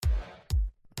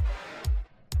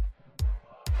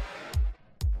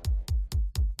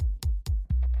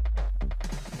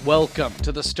Welcome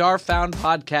to the Starfound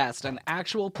podcast, an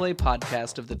actual play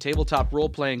podcast of the tabletop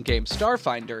role-playing game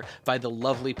Starfinder by the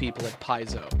lovely people at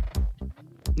Paizo.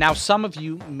 Now, some of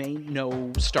you may know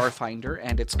Starfinder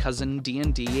and its cousin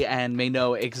D&D and may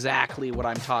know exactly what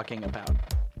I'm talking about.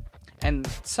 And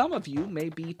some of you may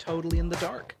be totally in the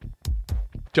dark.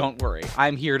 Don't worry,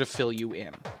 I'm here to fill you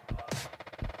in.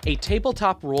 A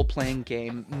tabletop role-playing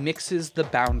game mixes the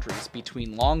boundaries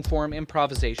between long-form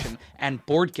improvisation and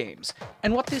board games,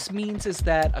 and what this means is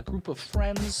that a group of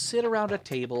friends sit around a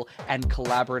table and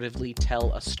collaboratively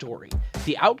tell a story,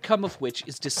 the outcome of which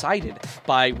is decided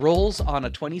by rolls on a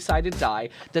 20-sided die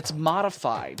that's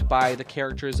modified by the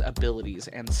character's abilities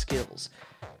and skills.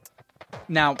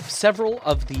 Now, several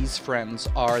of these friends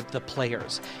are the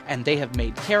players, and they have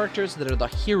made characters that are the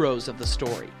heroes of the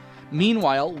story.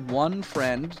 Meanwhile, one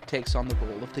friend takes on the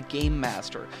role of the game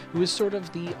master, who is sort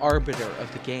of the arbiter of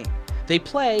the game. They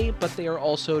play, but they are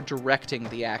also directing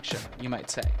the action, you might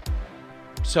say.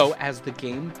 So, as the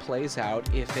game plays out,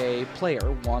 if a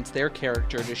player wants their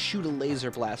character to shoot a laser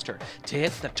blaster to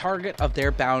hit the target of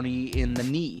their bounty in the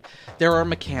knee, there are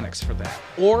mechanics for that.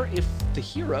 Or if the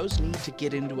heroes need to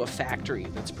get into a factory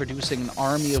that's producing an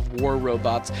army of war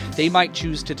robots, they might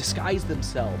choose to disguise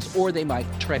themselves, or they might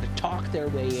try to talk their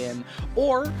way in,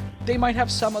 or they might have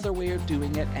some other way of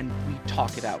doing it and we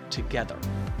talk it out together.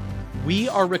 We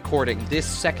are recording this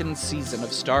second season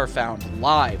of Starfound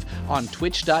live on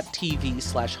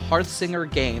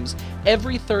twitch.tv/HearthsingerGames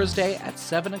every Thursday at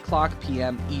 7 o'clock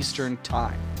p.m. Eastern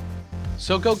Time.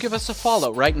 So go give us a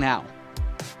follow right now.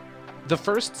 The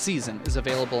first season is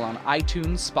available on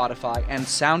iTunes, Spotify, and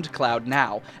SoundCloud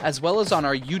now, as well as on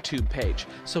our YouTube page,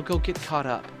 so go get caught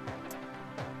up.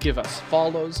 Give us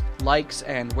follows, likes,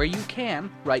 and where you can,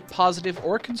 write positive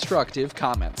or constructive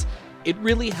comments. It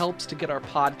really helps to get our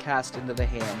podcast into the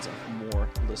hands of more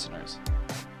listeners.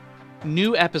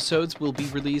 New episodes will be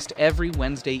released every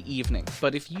Wednesday evening,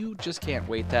 but if you just can't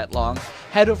wait that long,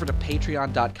 head over to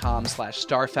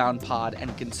patreon.com/starfoundpod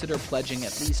and consider pledging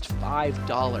at least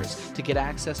 $5 to get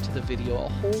access to the video a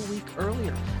whole week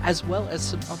earlier, as well as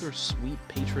some other sweet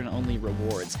patron-only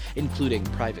rewards, including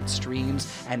private streams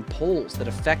and polls that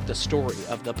affect the story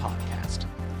of the podcast.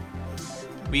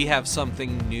 We have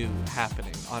something new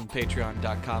happening on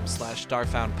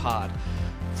patreon.com/starfoundpod.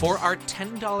 For our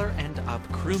 $10 and up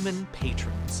crewman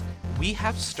patrons, we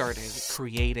have started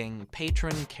creating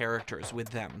patron characters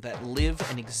with them that live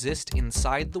and exist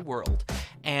inside the world,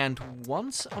 and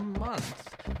once a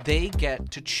month, they get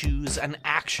to choose an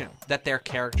action that their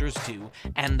characters do,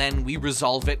 and then we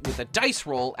resolve it with a dice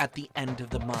roll at the end of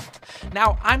the month.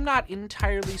 Now, I'm not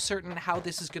entirely certain how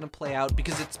this is going to play out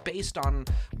because it's based on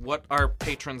what our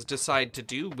patrons decide to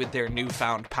do with their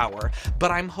newfound power,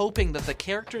 but I'm hoping that the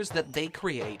characters that they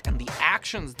create and the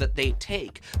actions that they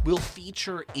take will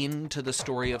feature into the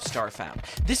story of Starfound.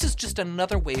 This is just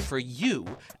another way for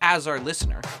you, as our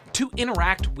listener, to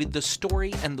interact with the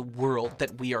story and the world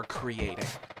that we are creating.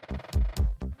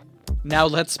 Now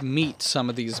let's meet some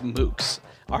of these mooks,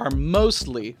 our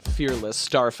mostly fearless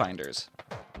Starfinders.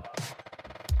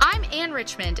 I'm Anne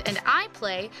Richmond, and I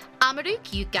play Amaruk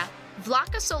Yuka,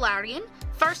 Vlaka Solarian,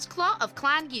 First Claw of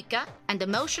Clan Yuka, and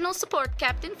emotional support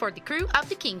captain for the crew of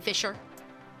the Kingfisher.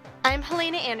 I'm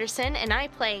Helena Anderson, and I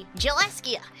play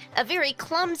Gilleskia, a very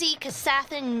clumsy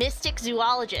Kasathan mystic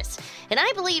zoologist, and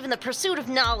I believe in the pursuit of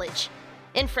knowledge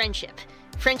and friendship.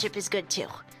 Friendship is good, too.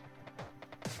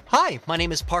 Hi, my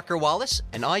name is Parker Wallace,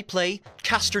 and I play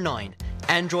Castor 9,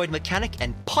 android mechanic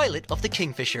and pilot of the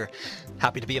Kingfisher.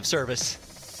 Happy to be of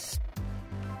service.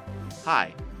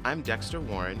 Hi, I'm Dexter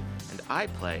Warren, and I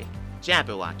play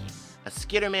Jabberwocky, a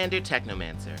Skittermander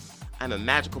technomancer. I'm a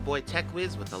magical boy tech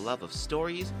whiz with a love of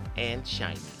stories and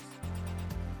shinies.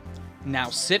 Now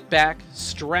sit back,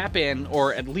 strap in,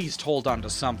 or at least hold on to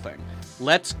something.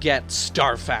 Let's get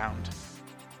Starfound.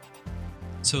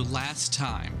 So last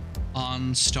time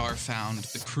on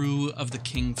Starfound, the crew of the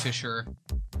Kingfisher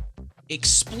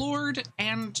explored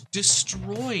and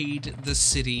destroyed the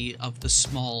city of the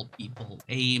Small People,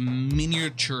 a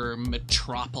miniature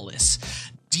metropolis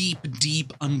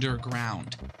deep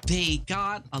underground. They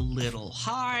got a little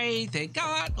high, they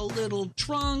got a little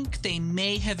drunk, they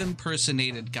may have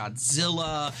impersonated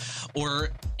Godzilla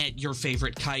or at your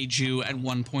favorite kaiju at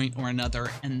one point or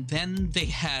another, and then they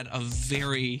had a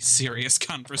very serious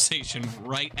conversation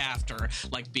right after,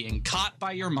 like being caught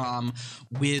by your mom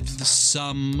with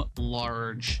some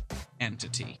large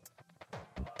entity.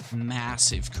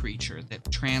 Massive creature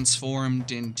that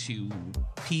transformed into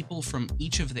people from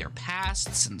each of their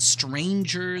pasts, and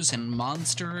strangers and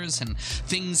monsters and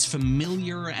things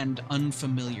familiar and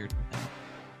unfamiliar to them.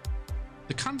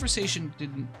 The conversation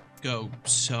didn't go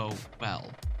so well.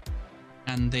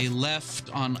 And they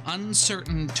left on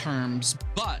uncertain terms,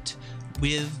 but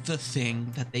with the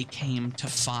thing that they came to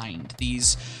find.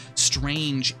 These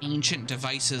strange ancient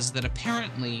devices that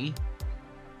apparently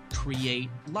create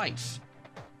life.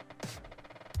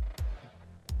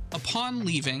 Upon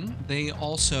leaving, they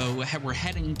also were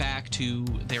heading back to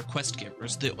their quest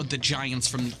givers, the giants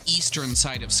from the eastern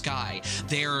side of Sky,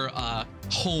 their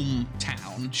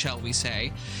hometown, shall we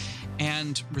say,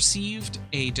 and received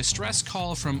a distress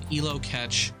call from Elo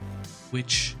Ketch,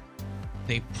 which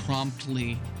they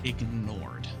promptly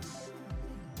ignored.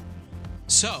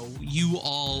 So, you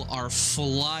all are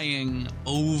flying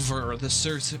over the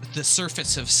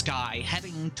surface of Sky,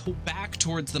 heading back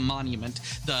towards the monument,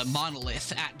 the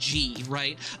monolith at G,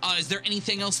 right? Is there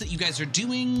anything else that you guys are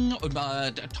doing,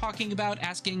 talking about,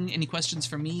 asking any questions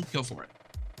from me? Go for it.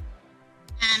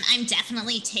 I'm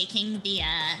definitely taking the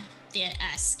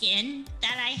skin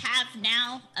that I have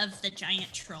now of the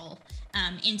giant troll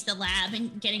into the lab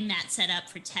and getting that set up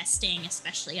for testing,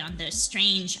 especially on those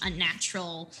strange,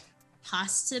 unnatural,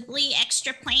 possibly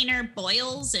extraplanar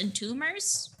boils and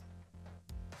tumors.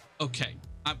 Okay,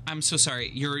 I'm so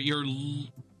sorry. You're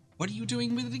what are you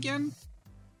doing with it again?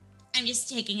 I'm just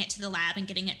taking it to the lab and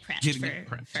getting it prepped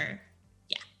for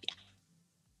yeah.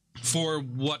 For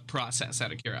what process,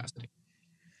 out of curiosity?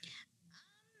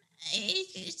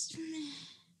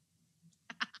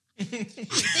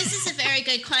 This is a very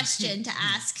good question to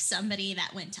ask somebody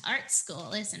that went to art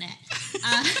school, isn't it?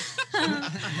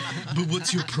 But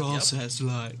what's your process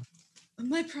like?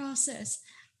 My process.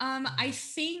 I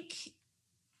think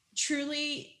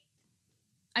truly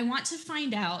I want to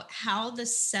find out how the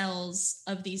cells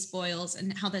of these boils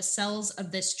and how the cells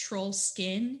of this troll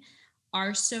skin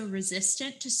are so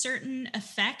resistant to certain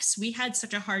effects. We had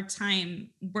such a hard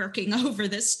time working over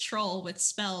this troll with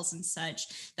spells and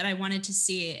such that I wanted to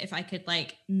see if I could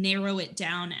narrow it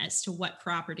down as to what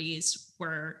properties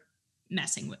were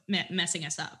messing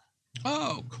us up.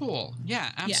 Oh, cool. Yeah,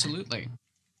 absolutely. Yeah.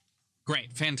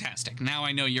 Great. Fantastic. Now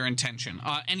I know your intention.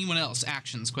 Anyone else?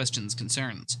 Actions, questions,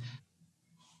 concerns?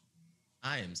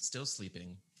 I am still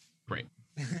sleeping. Great.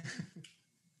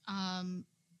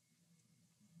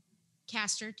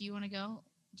 Caster, do you want to go?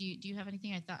 Do you have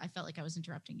anything? I felt like I was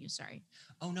interrupting you. Sorry.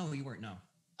 Oh no, you weren't. No.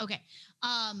 Okay.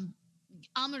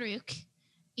 Amaruk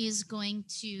is going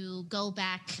to go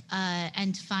back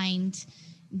and find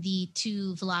the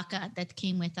two Vlaka that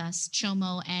came with us,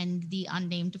 Chomo and the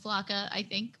unnamed Vlaka. I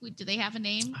think. Do they have a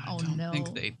name? I don't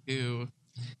think they do.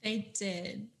 They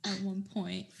did at one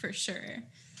point for sure.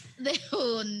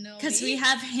 Oh no. Because we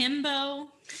have Chomo.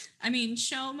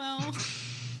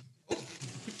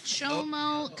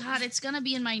 Chomo, God, it's gonna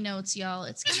be in my notes, y'all.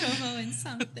 It's Chomo and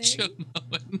something.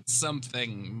 Chomo and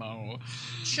something, Mo.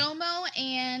 Chomo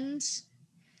and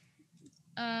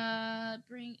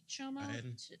bring Chomo.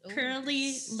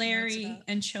 Curly, Larry,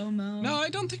 and Chomo. No, I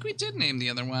don't think we did name the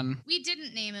other one. We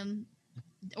didn't name him,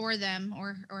 or them,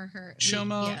 or her.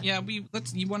 Chomo.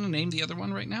 You want to name the other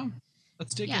one right now?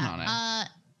 Let's dig in on it.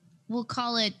 We'll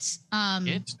call it.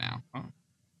 It now. Oh.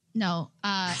 No.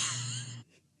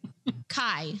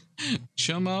 Kai.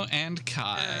 Chomo and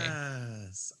Kai.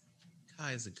 Yes.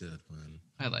 Kai is a good one.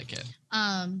 I like it.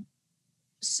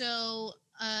 So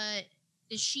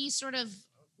she sort of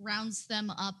rounds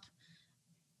them up.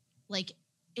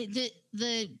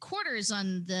 The quarters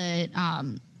on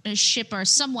the ship are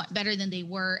somewhat better than they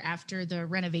were after the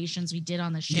renovations we did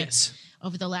on the ship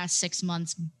over the last 6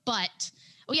 months. But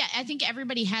I think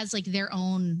everybody has their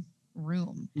own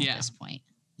room at this point.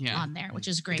 Yeah. On there, which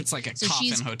is great. It's like a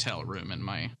coffin hotel room in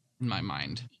my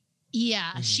mind.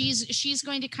 Yeah, mm-hmm. She's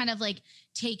going to kind of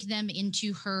take them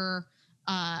into her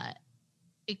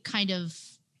kind of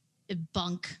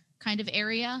bunk kind of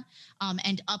area,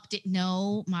 and update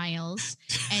Miles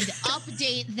and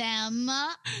update them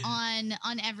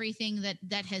on everything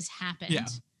that has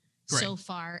happened so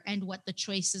far and what the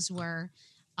choices were,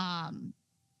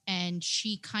 and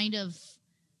she kind of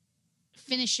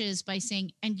finishes by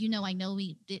saying, and I know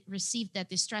we received that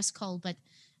distress call, but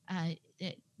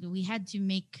we had to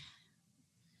make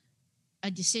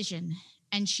a decision.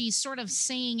 And she's sort of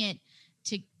saying it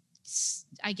to,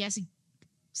 I guess,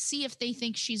 see if they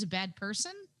think she's a bad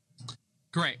person.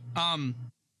 Great.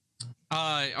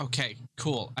 Okay,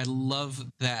 cool. I love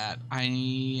that.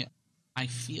 I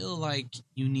feel like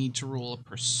you need to roll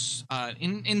a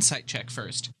insight check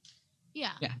first.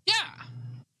 Yeah.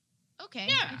 Okay,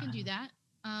 yeah. I can do that.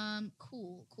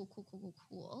 Cool.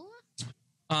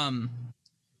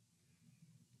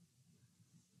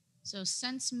 So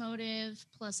sense motive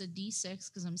plus a d6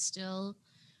 because I'm still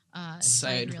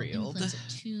side reeled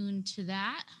attuned to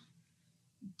that.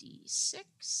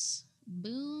 D6.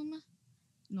 Boom.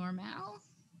 Normal.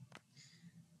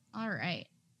 All right.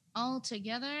 All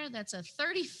together, that's a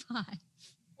 35.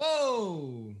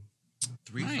 Whoa.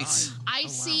 3 Nice. 5. I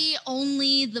see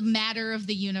only the matter of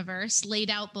the universe laid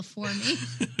out before me.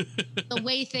 The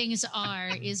way things are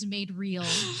is made real.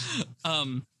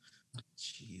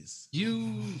 Jeez.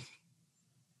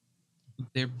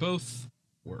 They're both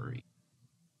worried,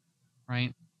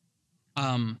 right?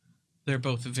 They're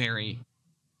both very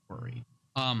worried.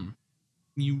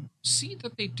 You see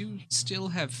that they do still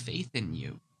have faith in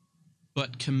you,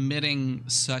 but committing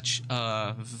such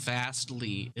a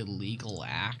vastly illegal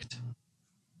act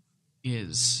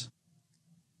is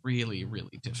really,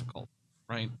 really difficult,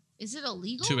 right? Is it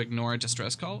illegal? To ignore a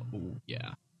distress call? Ooh,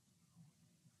 yeah.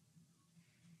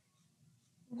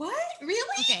 What?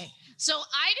 Really? Okay, so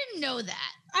I didn't know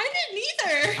that. I didn't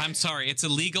either. I'm sorry, it's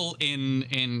illegal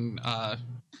in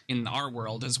our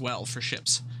world as well for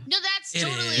ships. No, that's It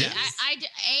totally. is?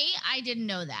 I didn't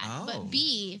know that. Oh. But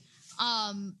B,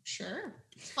 Sure.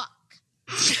 fuck.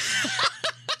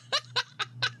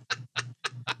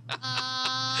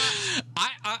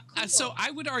 So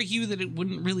I would argue that it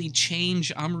wouldn't really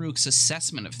change Amruk's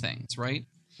assessment of things, right?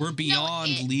 We're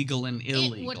beyond legal and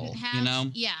illegal, It wouldn't have, you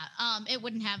know? Yeah, it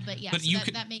wouldn't have, but yeah, But so you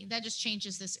that just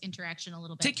changes this interaction a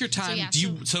little bit. Take your time.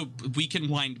 So, So we can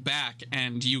wind back,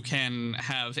 and you can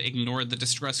have ignored the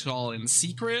distress call in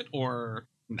secret, or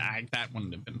that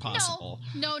wouldn't have been possible.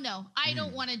 No. I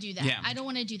don't want to do that. Yeah. I don't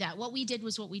want to do that. What we did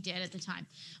was what we did at the time.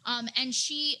 And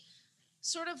she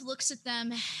sort of looks at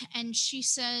them, and she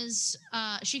says,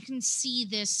 she can see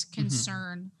this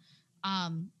concern.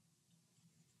 And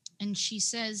she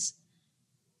says,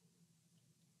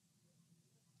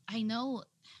 I know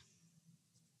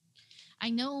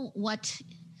what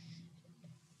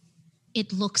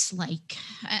it looks like.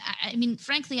 I mean,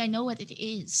 frankly, I know what it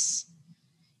is.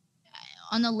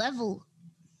 On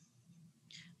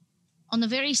a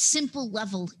very simple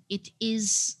level, it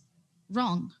is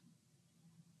wrong.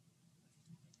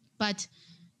 But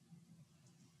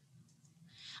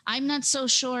I'm not so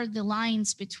sure the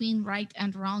lines between right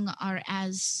and wrong are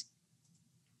as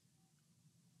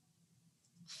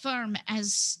firm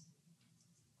as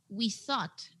we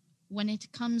thought when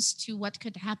it comes to what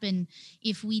could happen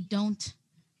if we don't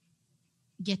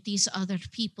get these other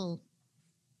people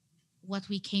what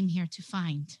we came here to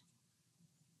find.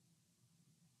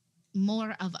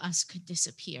 More of us could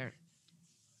disappear.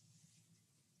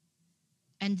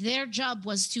 And their job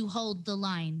was to hold the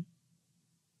line.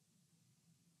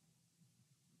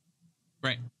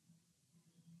 Right.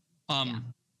 Yeah.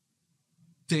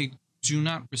 They do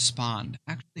not respond.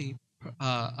 Actually,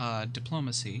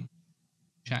 diplomacy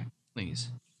check, please.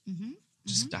 Mm-hmm.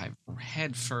 Just dive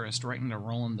head first right into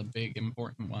rolling the big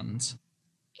important ones.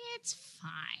 It's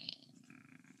fine.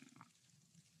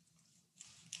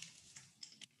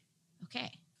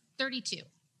 Okay. 32.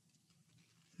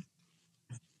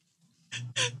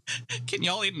 Can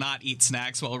y'all not eat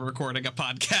snacks while recording a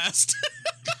podcast?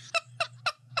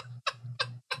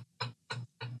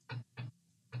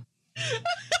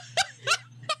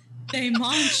 They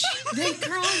munch. They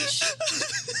crunch.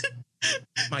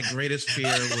 My greatest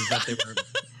fear was that they were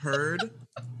heard,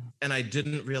 and I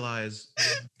didn't realize.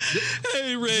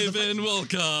 Hey, Raven,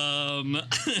 welcome.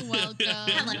 Welcome.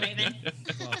 Hello, Raven.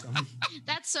 Welcome.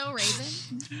 That's so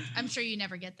Raven. I'm sure you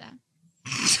never get that.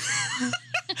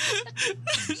 I'm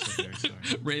so very sorry.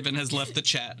 Raven has left the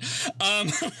chat.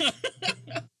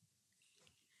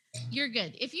 You're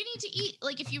good. If you need to eat,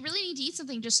 like if you really need to eat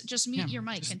something, just mute your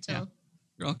mic until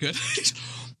You're all good.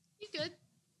 you're good.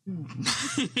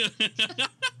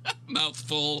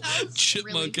 Mouthful, That was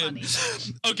really chipmunkin'.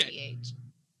 funny. Okay, TBH.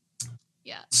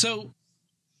 Yeah. so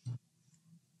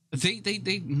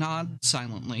they nod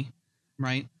silently,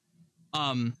 right?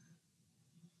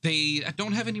 They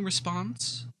don't have any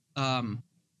response, and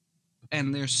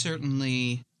they're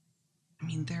certainly, I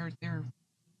mean, they're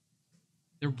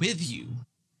with you,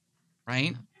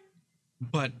 right?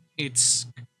 But it's,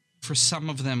 for some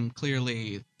of them,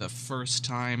 clearly the first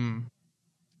time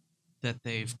that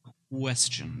they've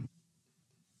questioned,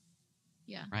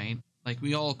 Yeah. right? Like,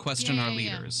 we all question Yeah, our yeah,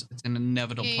 yeah. leaders. It's an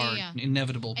inevitable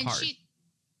inevitable And part.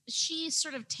 she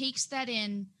sort of takes that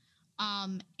in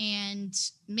and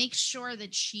makes sure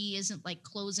that she isn't like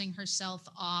closing herself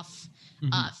off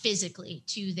physically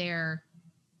to their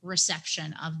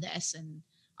reception of this. And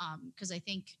because I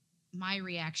think my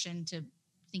reaction to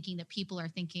thinking that people are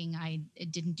thinking I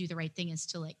didn't do the right thing is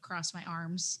to like cross my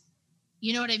arms.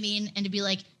 You know what I mean? And to be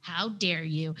like, how dare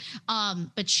you?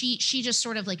 But she just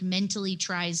sort of like mentally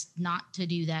tries not to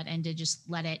do that and to just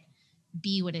let it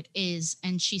be what it is.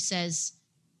 And she says,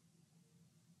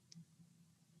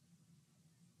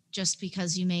 just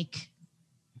because you make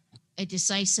a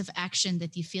decisive action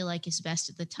that you feel like is best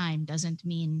at the time doesn't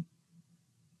mean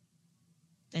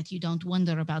that you don't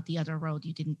wonder about the other road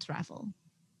you didn't travel.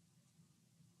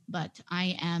 But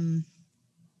I am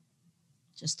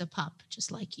just a pup,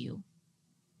 just like you.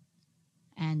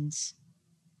 And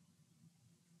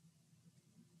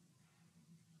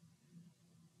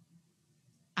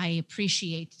I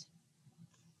appreciate.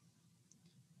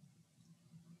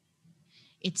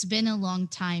 It's been a long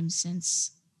time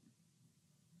since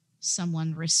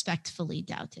someone respectfully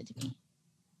doubted me.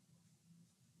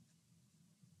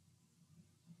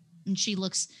 And she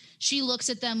looks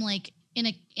at them like in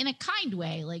a kind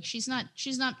way, like she's not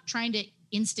trying to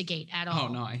instigate at all. Oh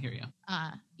no, I hear you.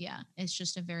 Yeah, it's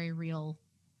just a very real,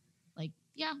 like,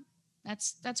 yeah,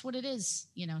 that's what it is,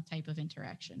 type of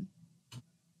interaction.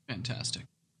 Fantastic.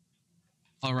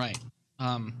 All right.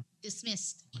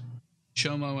 Dismissed.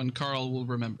 Chomo and Carl will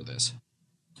remember this.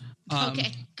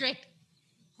 Okay, great.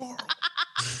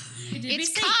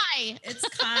 It's Kai. It's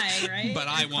Kai, right? But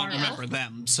I won't remember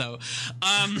them. So,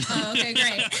 okay,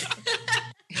 great.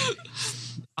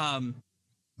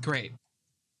 Great.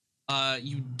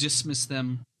 You dismiss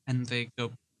them, and they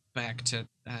go back to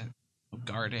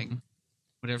guarding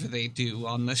whatever they do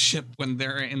on the ship when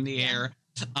they're in the air.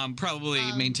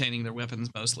 Probably maintaining their weapons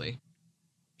mostly.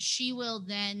 She will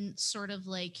then sort of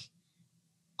like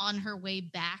on her way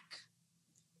back,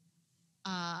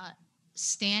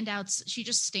 she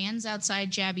just stands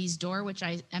outside Jabby's door, which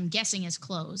I am guessing is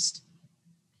closed.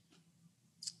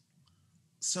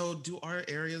 So do our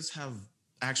areas have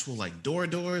actual like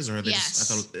doors, or are they Yes.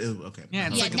 just, I thought, okay. Yeah,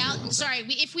 it's like a now, little- sorry,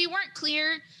 if we weren't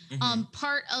clear,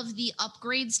 part of the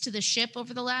upgrades to the ship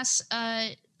over the last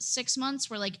 6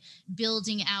 months were like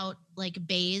building out like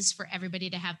bays for everybody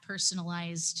to have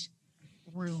personalized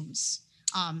rooms.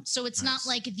 So it's not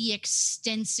like the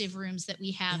extensive rooms that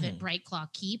we have at Bright Claw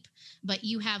Keep, but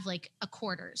you have like a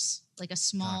quarters, like a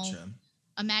small,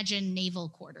 imagine naval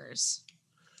quarters.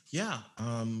 Yeah.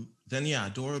 Then yeah,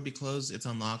 door would be closed. It's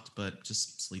unlocked, but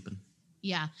just sleeping.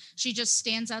 Yeah. She just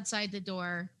stands outside the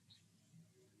door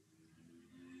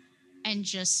and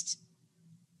just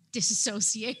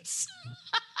disassociates,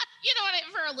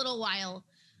 for a little while.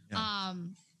 Yeah.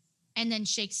 And then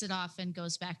shakes it off and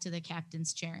goes back to the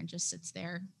captain's chair and just sits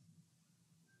there.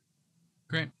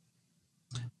 Great.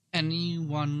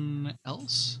 Anyone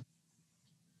else?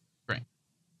 Great.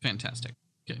 Fantastic.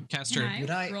 Okay. Caster. Can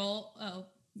I roll? Oh,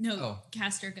 no.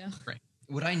 Caster, go. Great.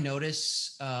 Would I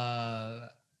notice? Hold on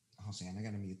a second, I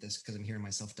gotta mute this because I'm hearing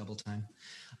myself double time.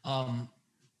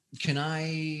 Can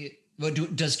I?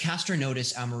 Does Caster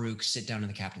notice Amaruk sit down in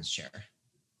the captain's chair?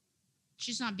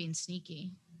 She's not being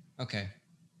sneaky. Okay.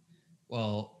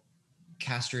 Well,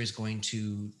 Caster is going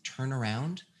to turn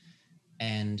around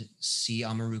and see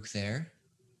Amaruk there.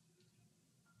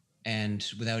 And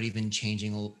without even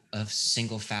changing a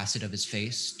single facet of his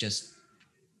face, just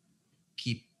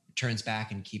turns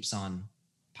back and keeps on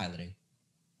piloting.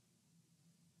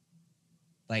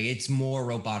 Like, it's more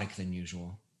robotic than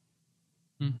usual.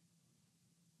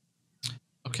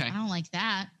 Okay. I don't like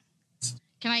that.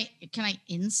 Can I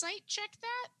insight check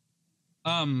that?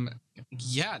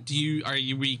 Yeah. Are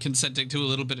we consenting to a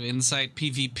little bit of insight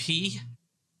PvP?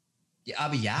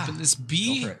 Yeah, yeah. Can this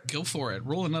be? Go for it.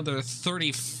 Roll another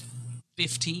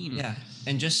 15. Yeah.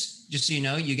 And just so you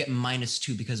know, you get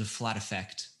 -2 because of flat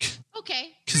effect.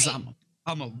 Okay. Because I'm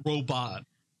a robot.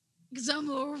 Because I'm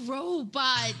a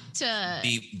robot.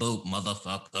 Beep boop,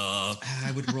 motherfucker.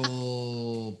 I would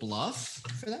roll bluff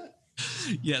for that.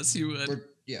 Yes, you would.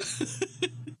 Yeah.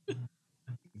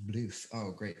 Bluff.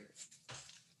 Oh, great.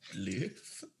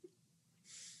 Bluff.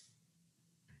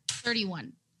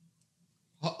 31.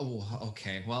 Oh,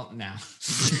 okay. Well, now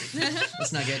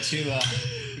let's not get too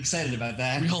excited about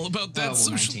that. We're all about that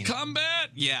social 19. combat.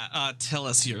 Yeah. Tell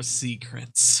us your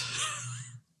secrets.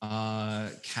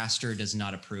 Caster does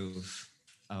not approve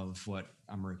of what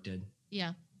Amaruk did.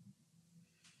 Yeah.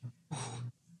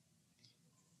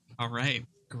 All right.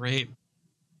 Great.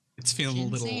 It's feeling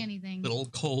Didn't a say anything. little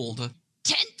cold.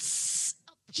 Tense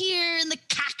up here in the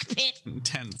cockpit.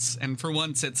 Tense. And for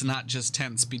once, it's not just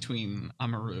tense between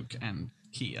Amaruk and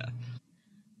Kia,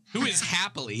 who is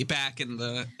happily back in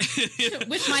the...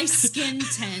 With my skin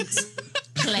tent.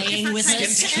 Playing with her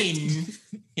skin.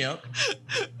 Yep.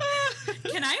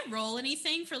 Can I roll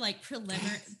anything for like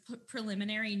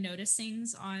preliminary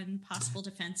noticings on possible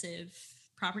defensive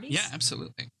properties? Yeah,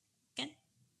 absolutely. Okay.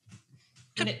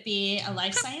 Would it be a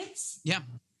life science? Yeah.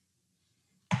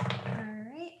 All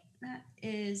right. That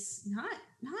is not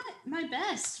my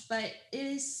best, but it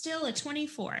is still a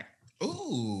 24.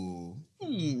 Ooh.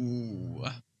 Ooh.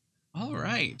 All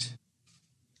right.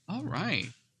 All right.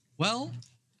 Well,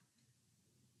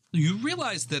 you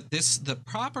realize that the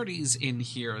properties in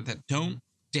here that don't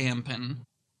dampen,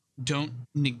 don't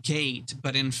negate,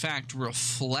 but in fact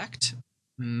reflect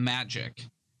magic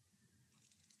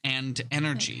and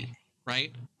energy,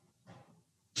 right?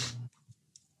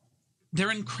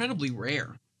 They're incredibly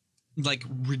rare. Like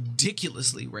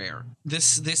ridiculously rare.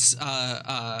 This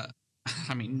I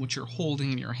mean, what you're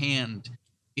holding in your hand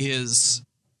is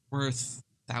worth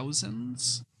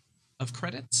thousands of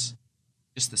credits.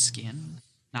 Just the skin,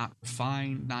 not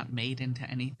refined, not made into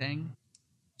anything.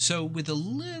 So with a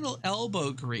little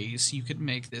elbow grease, you could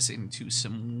make this into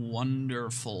some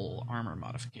wonderful armor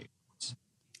modifications.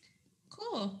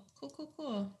 Cool.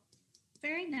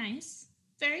 Very nice.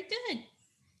 Very good.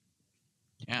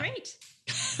 Yeah. Great.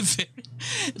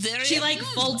 very She like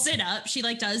folds it up. She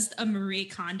like does a Marie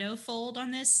Kondo fold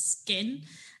on this skin,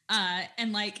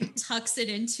 and like tucks it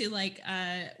into like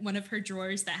one of her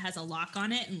drawers that has a lock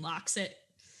on it and locks it.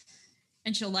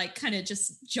 And she'll like kind of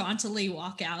just jauntily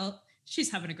walk out.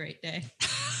 She's having a great day.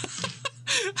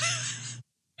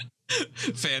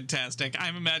 Fantastic.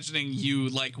 I'm imagining you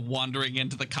like wandering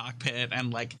into the cockpit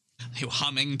and like you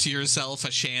humming to yourself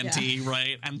a shanty,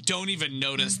 right? And don't even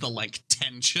notice the like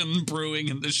tension brewing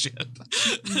in the ship.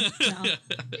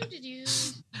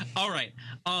 All right.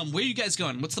 Where are you guys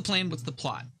going? What's the plan? What's the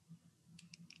plot?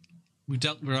 We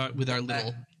dealt with our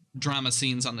little drama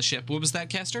scenes on the ship. What was that,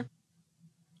 Caster?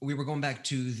 We were going back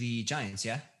to the Giants,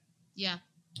 yeah? Yeah.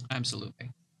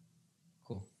 Absolutely.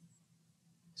 Cool.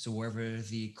 So wherever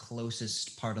the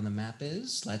closest part on the map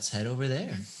is, let's head over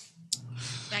there.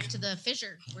 Back to the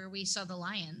fissure where we saw the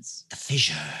lions. The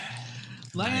fissure.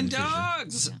 Lion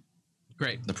dogs. Yeah.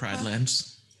 Great. The Pride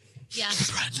Lands. Yeah.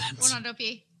 The Pride Lands. We're not OP.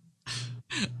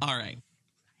 All right.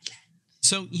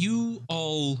 So you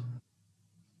all,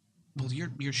 well,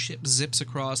 your ship zips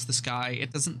across the sky.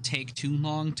 It doesn't take too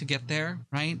long to get there,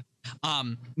 right?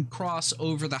 You cross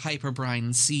over the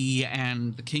Hyperbrine Sea,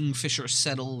 and the Kingfisher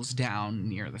settles down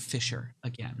near the fissure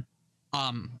again.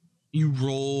 You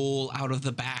roll out of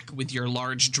the back with your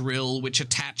large drill, which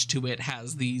attached to it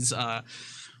has these,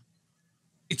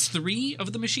 it's 3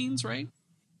 of the machines, right?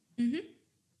 Mm-hmm.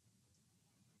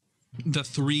 The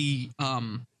 3,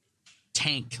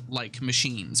 tank-like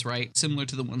machines, right? Similar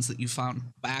to the ones that you found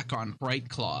back on Bright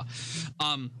Claw.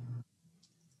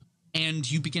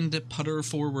 And you begin to putter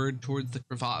forward towards the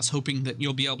crevasse, hoping that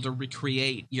you'll be able to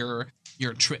recreate your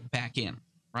trip back in,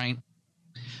 right?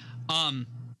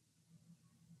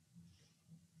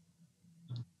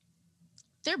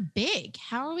 They're big.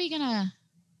 How are we gonna?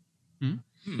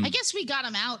 I guess we got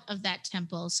them out of that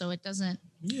temple, so it doesn't.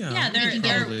 Yeah,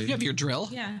 they're You have your drill.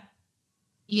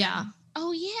 Yeah.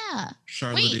 Oh yeah.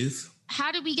 Charlotte.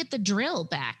 How did we get the drill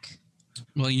back?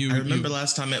 Well, I remember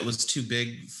last time it was too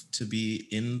big to be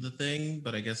in the thing,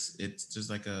 but I guess it's just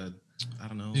like I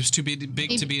don't know. It was too big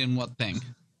to be in what thing?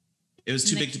 It was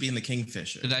too big to be in the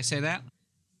Kingfisher. Did I say that?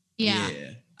 Yeah.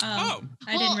 I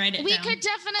didn't write it we down. could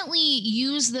definitely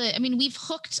use we've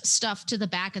hooked stuff to the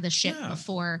back of the ship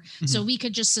before, so we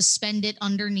could just suspend it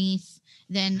underneath.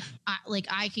 Then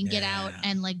I can get out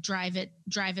and like drive it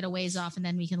a ways off, and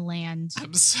then we can land.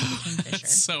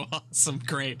 That's so awesome.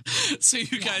 Great. So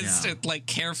you guys like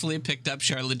carefully picked up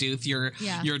Charladuth,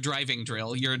 your driving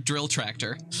drill, your drill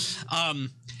tractor.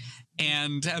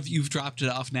 And you've dropped it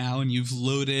off now, and you've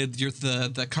loaded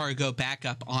the cargo back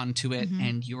up onto it,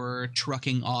 and you're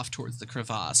trucking off towards the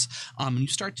crevasse. And you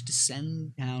start to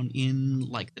descend down in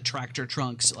like the tractor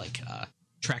trunks,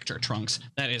 tractor trunks.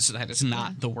 That is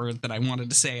not the word that I wanted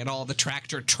to say at all. The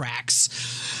tractor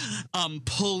tracks,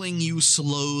 pulling you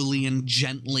slowly and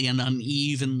gently and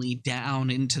unevenly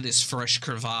down into this fresh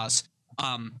crevasse.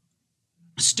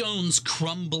 Stones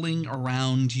crumbling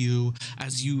around you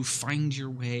as you find your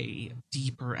way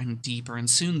deeper and deeper, and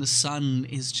soon the sun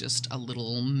is just a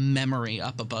little memory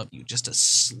up above you, just a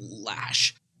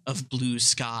slash of blue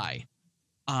sky.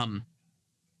 And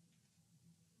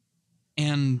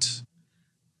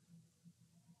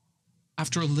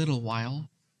after a little while,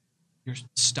 you're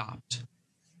stopped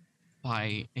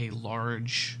by a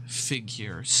large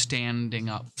figure standing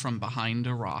up from behind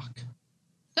a rock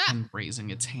and raising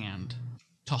its hand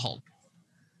to halt.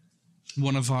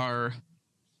 One of our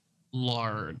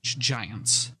large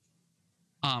giants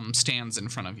stands in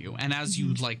front of you, and as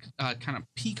you kind of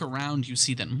peek around, you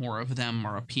see that more of them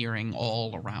are appearing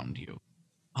all around you,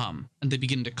 and they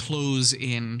begin to close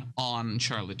in on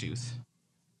Charladuth.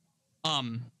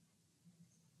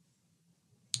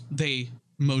 They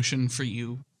motion for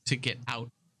you to get out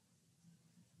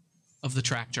of the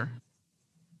tractor,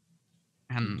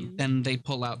 and then they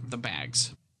pull out the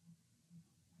bags.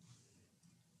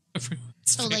 Everyone's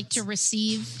Oh, like to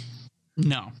receive?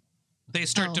 No. They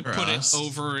start to For put us? it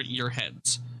over your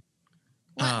heads.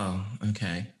 Oh,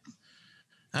 okay.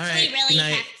 All We right. really Good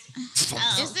night. have.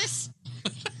 Oh.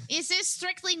 Is this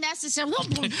strictly necessary?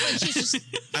 She's just,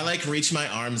 I like reach my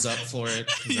arms up for it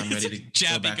because I'm ready to go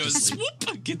Jabby back to goes, sleep.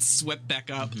 swoop, gets swept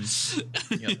back up.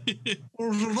 Yep.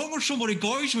 As long as somebody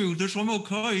guides me with this, I'm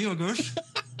okay, I guess.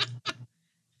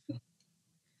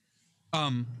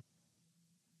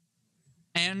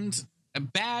 And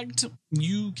bagged,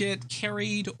 you get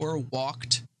carried or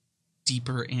walked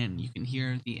deeper in. You can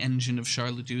hear the engine of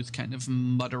Charleduth kind of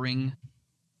muttering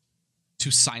to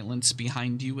silence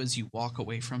behind you as you walk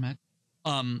away from it.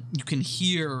 You can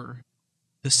hear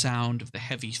the sound of the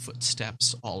heavy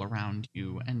footsteps all around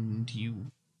you, and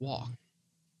you walk.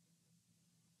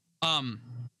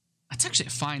 That's actually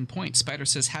a fine point. Spider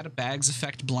says, how do bags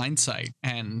affect blind sight?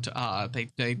 And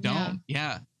they don't.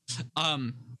 Yeah.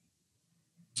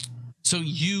 So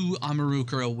you,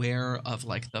 Amaruk, are aware of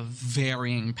like the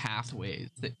varying pathways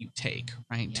that you take,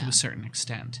 right? To a certain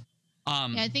extent.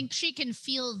 I think she can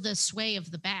feel the sway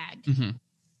of the bag. Mm-hmm.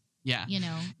 Yeah. You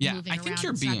know, yeah. moving I around. think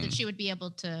you're It's being... not that she would be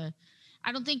able to...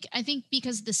 I think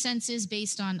because the sense is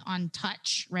based on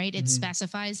touch, right? It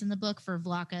specifies in the book for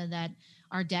Vlaka that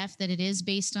are deaf, that it is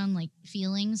based on like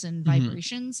feelings and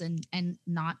vibrations and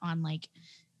not on like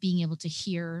being able to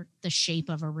hear the shape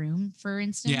of a room, for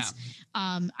instance.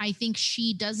 I think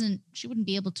she wouldn't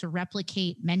be able to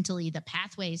replicate mentally the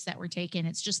pathways that were taken.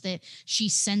 It's just that she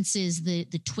senses the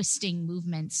twisting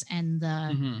movements and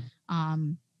the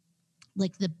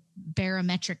like the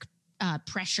barometric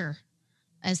pressure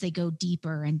as they go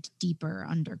deeper and deeper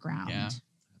underground. Yeah.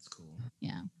 That's cool.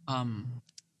 Yeah. And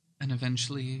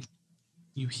eventually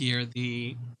you hear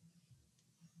the,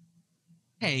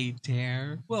 hey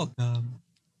there, welcome.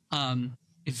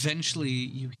 Eventually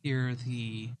you hear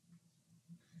the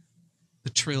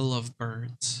trill of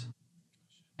birds,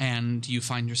 and you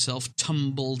find yourself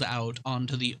tumbled out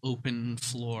onto the open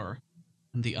floor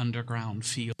and the underground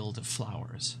field of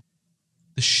flowers.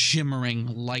 The shimmering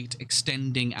light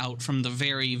extending out from the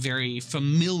very, very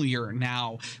familiar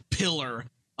now pillar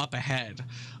up ahead.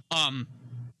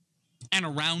 And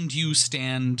around you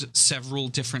stand several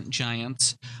different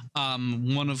giants,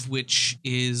 one of which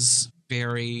is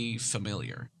very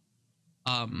familiar.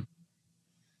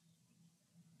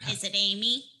 Is it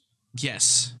Amy?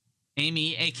 Yes.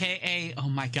 Amy, a.k.a. Oh,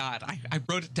 my God. I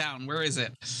wrote it down. Where is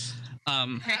it?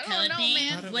 Her code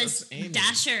name was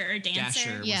Dasher or Dancer.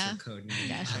 Dasher was her code name.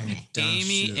 Dasher.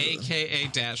 Amy, a.k.a.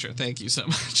 Dasher. Thank you so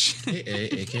much.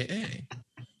 AKA.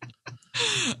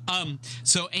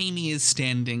 So Amy is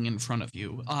standing in front of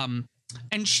you.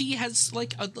 And she has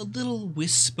like a little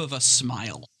wisp of a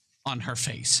smile on her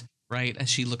face, right? As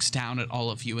she looks down at all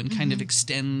of you and kind of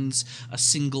extends a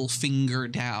single finger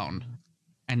down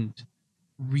and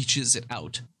reaches it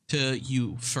out to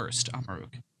you first,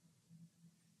 Amaruk.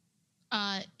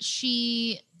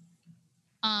 She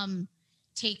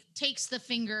takes the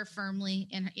finger firmly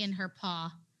in her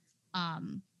paw.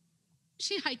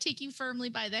 I take you firmly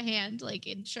by the hand, like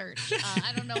in church.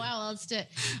 I don't know how else to.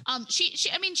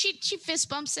 She fist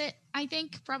bumps it. I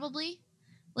think probably,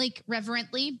 like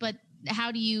reverently. But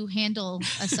how do you handle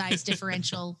a size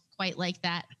differential quite like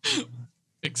that?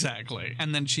 Exactly.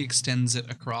 And then she extends it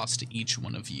across to each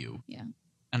one of you. Yeah.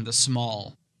 And the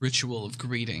small ritual of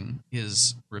greeting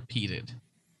is repeated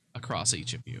across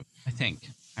each of you. I think.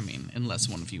 I mean, unless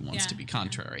one of you wants to be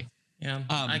contrary. Yeah.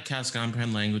 I cast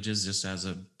comprehend languages just as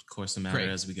a course of matter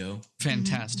as we go.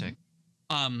 Fantastic.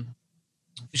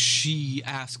 She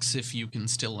asks if you can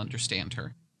still understand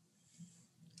her.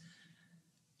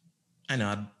 I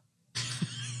nod.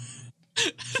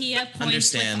 Kia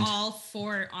points with all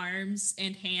 4 arms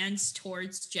and hands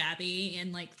towards Jabby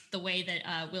in like the way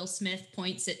that Will Smith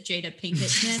points at Jada Pinkett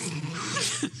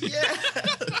Smith.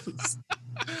 Yes.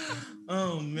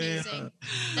 Oh man. Amazing.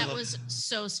 That was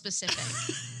so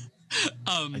specific.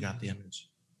 I got the image.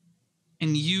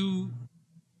 And you,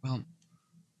 well,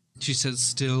 she says,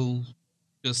 still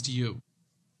just you.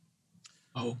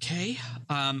 Okay.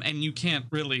 And you can't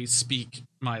really speak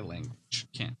my language.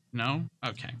 Can't? No?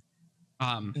 Okay.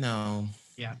 No.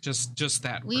 Yeah, just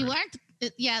that We word.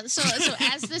 weren't. Yeah. So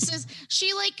as this is,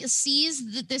 she like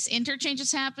sees that this interchange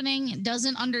is happening,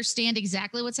 doesn't understand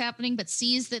exactly what's happening, but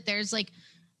sees that there's like,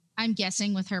 I'm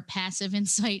guessing with her passive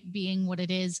insight being what it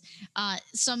is,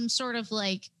 some sort of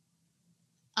like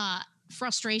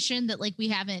frustration that like we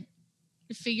haven't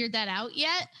figured that out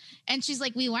yet. And she's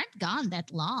like, we weren't gone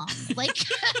that long. Like,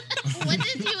 what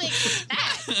did you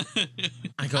expect?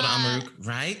 I go to Amaruk,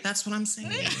 right? That's what I'm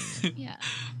saying. Yeah.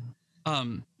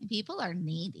 People are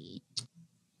needy.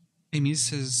 Amy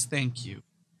says, "Thank you.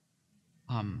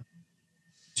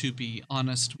 To be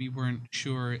honest, we weren't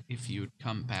sure if you'd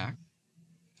come back,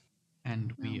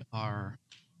 and we are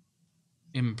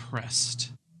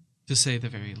impressed, to say the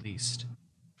very least.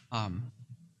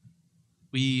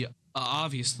 We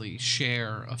obviously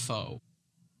share a foe.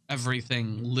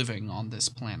 Everything living on this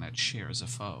planet shares a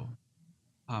foe.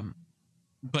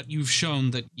 But you've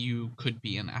shown that you could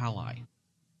be an ally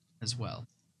as well.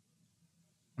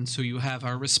 And so you have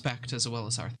our respect as well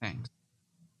as our thanks.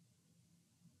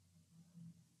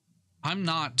 I'm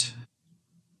not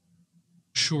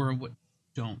sure what you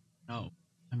don't know.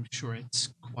 I'm sure it's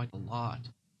quite a lot.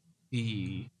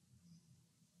 The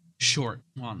short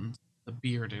ones, the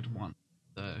bearded ones,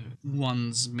 the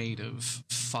ones made of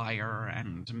fire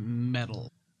and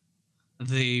metal.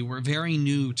 They were very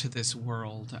new to this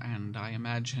world, and I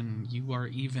imagine you are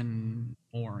even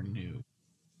more new.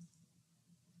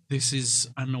 This is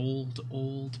an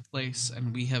old place,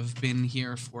 and we have been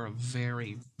here for a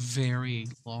very, very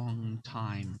long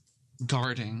time,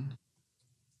 guarding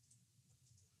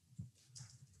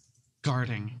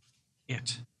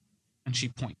it. And she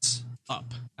points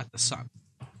up at the sun.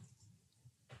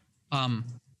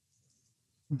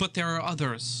 But there are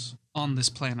others on this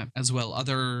planet as well,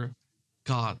 other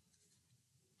gods.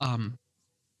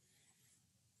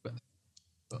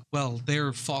 Well,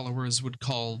 their followers would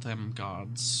call them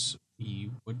gods.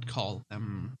 We would call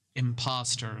them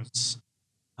imposters.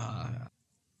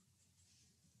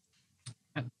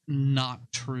 Not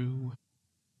true.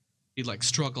 He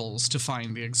struggles to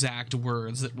find the exact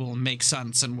words that will make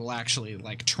sense and will actually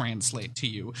translate to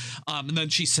you. And then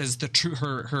she says the true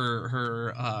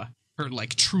her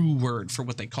true word for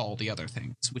what they call the other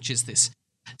things, which is this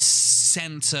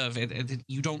sense of it.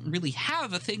 You don't really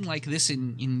have a thing like this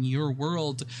in your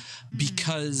world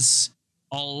because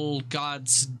all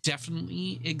gods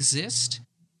definitely exist.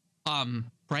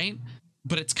 Right?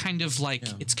 But it's kind of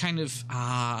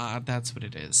that's what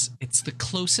it is. It's the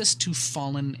closest to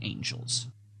fallen angels.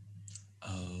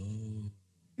 Oh.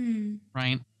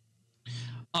 Right?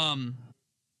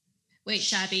 Wait,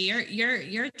 Shabby,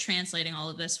 you're translating all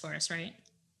of this for us, right?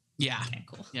 Yeah. Okay,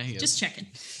 cool. Yeah, he is. Just checking.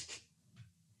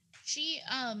 She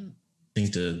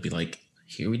Think to be like,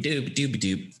 here we do, doop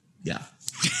doop. Yeah.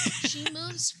 she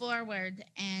moves forward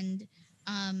and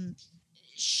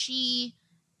she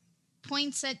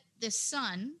points at the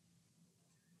sun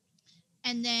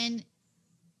and then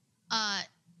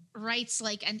writes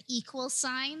an equal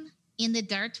sign in the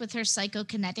dirt with her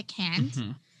psychokinetic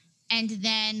hand, and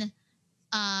then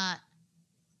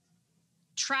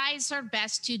tries her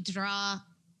best to draw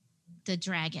the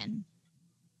dragon.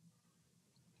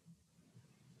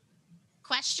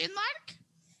 Question mark?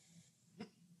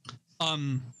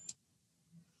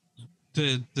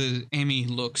 The Amy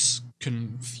looks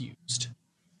confused.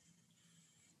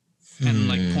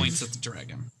 And points at the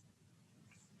dragon.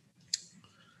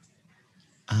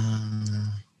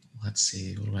 Let's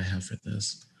see. What do I have for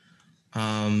this?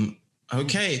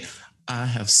 Okay. I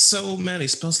have so many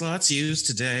spell slots used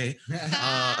today.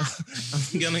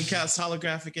 I'm gonna cast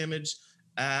holographic image.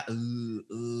 I'm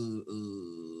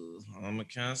gonna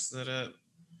cast it at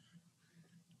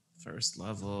first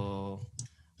level.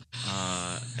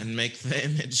 And make the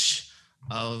image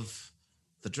of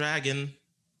the dragon,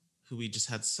 who we just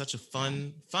had such a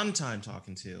fun time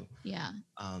talking to. Yeah.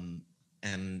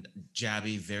 And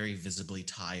Jabby very visibly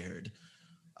tired.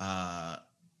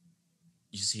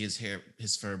 You see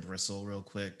his fur bristle real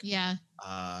quick. Yeah.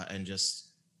 And just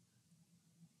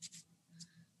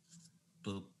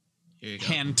boop. Here you go.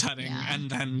 Hand tutting, and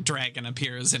then dragon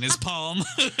appears in his palm.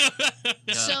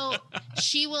 So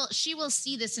she will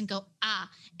see this and go,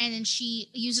 and then she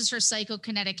uses her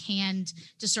psychokinetic hand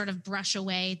to sort of brush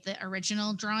away the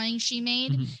original drawing she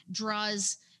made,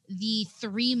 draws the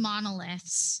 3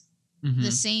 monoliths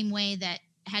the same way that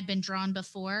had been drawn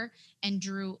before, and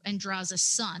draws a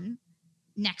sun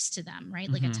next to them, right?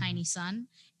 Like a tiny sun,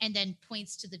 and then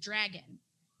points to the dragon,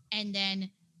 and then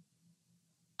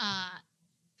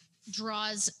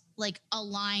draws a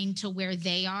line to where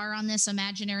they are on this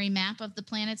imaginary map of the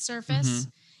planet's surface,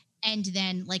 and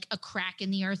then a crack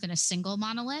in the earth and a single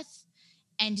monolith,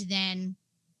 and then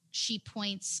she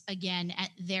points again at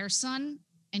their sun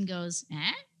and goes,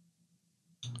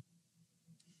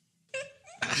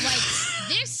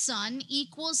 this sun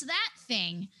equals that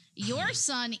thing. Your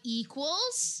sun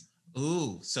equals.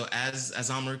 Ooh, so as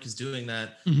Amaruk is doing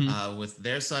that, with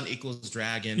their son equals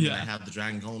dragon, and I have the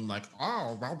dragon going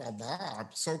oh, blah, blah, blah,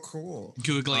 so cool.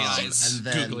 Googly eyes. And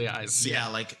then, googly eyes.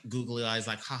 Yeah, googly eyes,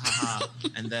 ha, ha, ha.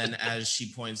 And then as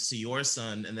she points to your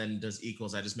son and then does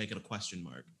equals, I just make it a question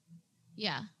mark.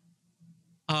 Yeah.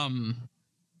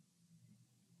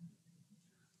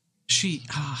 she's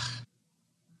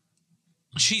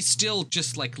still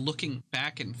just like looking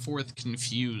back and forth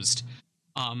confused,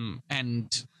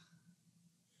 and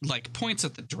like points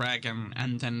at the dragon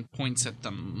and then points at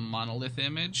the monolith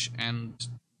image and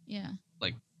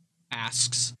like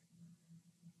asks.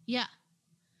 Yeah.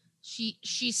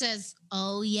 She says,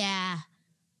 "Oh yeah,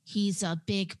 he's a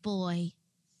big boy."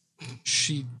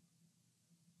 She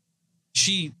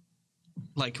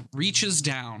like reaches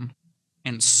down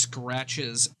and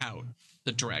scratches out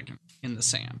the dragon in the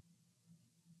sand.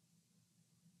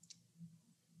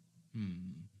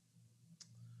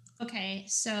 Okay,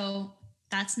 so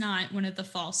that's not one of the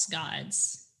false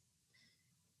gods.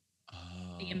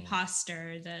 The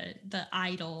imposter, the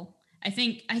idol. I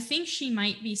think she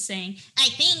might be saying. I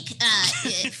think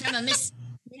from a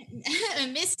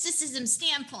mysticism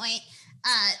standpoint,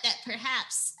 that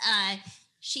perhaps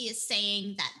she is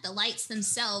saying that the lights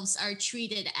themselves are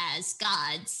treated as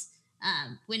gods,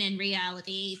 when in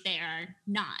reality they are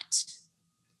not.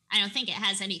 I don't think it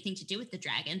has anything to do with the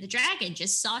dragon. The dragon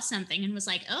just saw something and was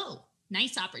like, "Oh,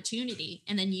 nice opportunity,"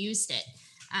 and then used it.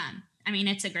 I mean,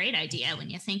 it's a great idea when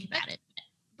you think about it.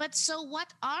 But so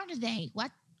what are they?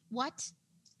 What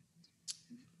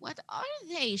are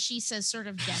they? She says sort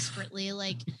of desperately,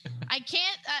 like, I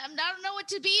don't know what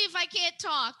to be if I can't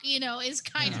talk, is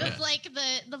kind of like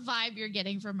the vibe you're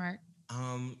getting from her.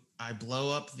 I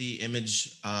blow up the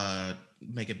image,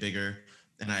 make it bigger,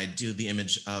 and I do the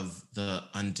image of the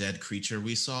undead creature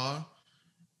we saw,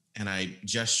 and I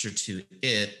gesture to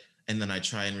it, and then I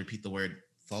try and repeat the word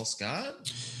false god.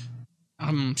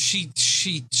 She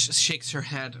just shakes her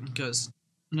head and goes,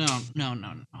 No.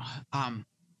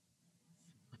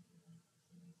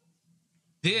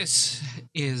 This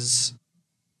is,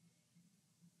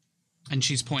 and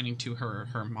she's pointing to her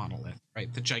monolith,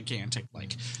 right? The gigantic,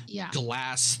 like,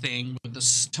 glass thing with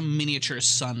the miniature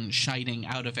sun shining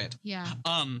out of it. Yeah.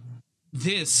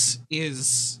 This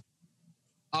is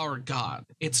our god.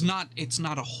 It's not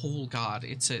a whole god.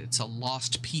 It's a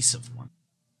lost piece of one.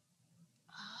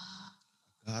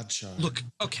 Gotcha. Look,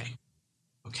 okay.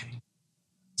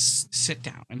 Sit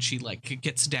down. And she like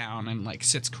gets down and like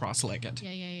sits cross-legged.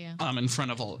 Yeah. In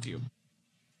front of all of you.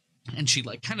 And she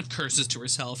like kind of curses to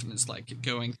herself and is like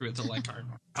going through the like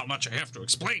how much I have to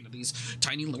explain to these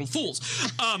tiny little fools.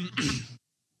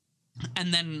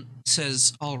 And then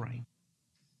says, "All right.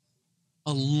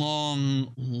 A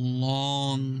long,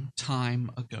 long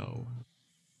time ago,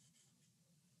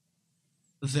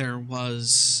 there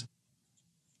was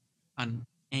an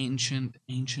ancient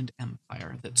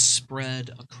empire that spread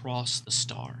across the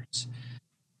stars.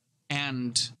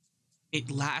 And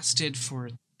it lasted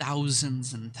for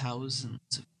thousands and thousands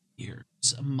of years,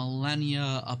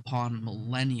 millennia upon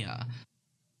millennia.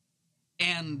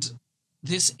 And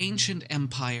this ancient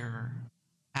empire,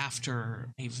 after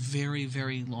a very,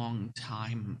 very long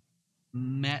time,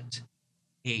 met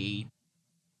a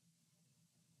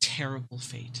terrible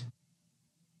fate.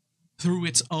 Through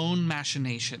its own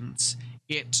machinations,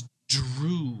 it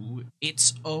drew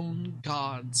its own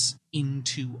gods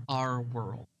into our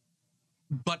world.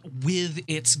 But with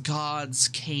its gods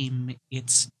came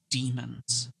its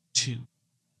demons, too.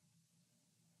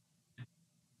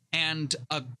 And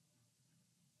a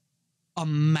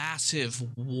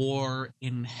massive war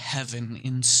in heaven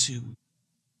ensued,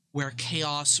 where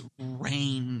chaos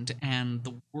reigned and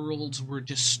the worlds were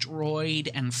destroyed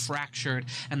and fractured,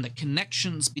 and the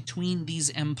connections between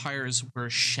these empires were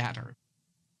shattered.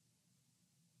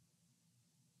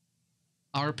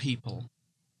 Our people,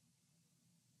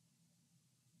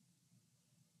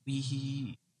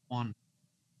 we want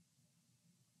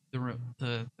the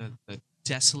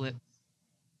desolate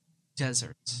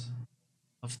deserts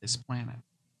of this planet.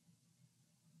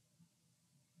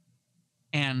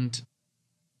 And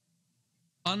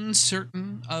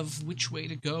uncertain of which way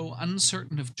to go,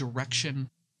 uncertain of direction,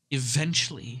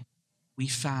 eventually we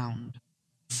found,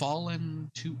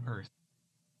 fallen to earth,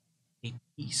 a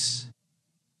piece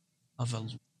of a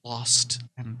lost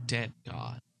and dead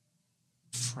god,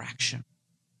 fraction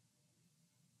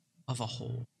of a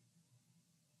whole.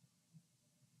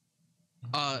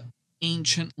 A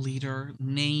ancient leader,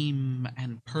 name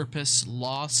and purpose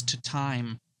lost to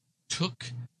time,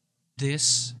 took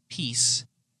this piece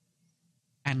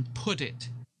and put it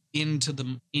into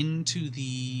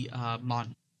the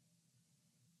monument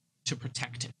to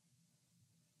protect it.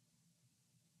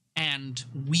 And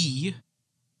we,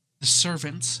 the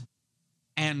servants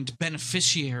and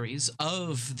beneficiaries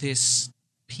of this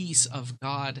piece of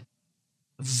God,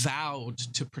 vowed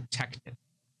to protect it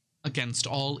against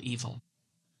all evil.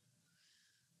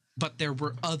 But there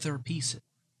were other pieces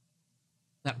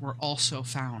that were also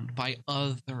found by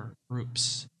other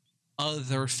groups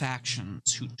other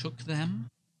factions who took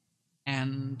them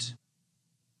and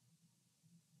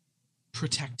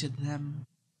protected them,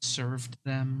 served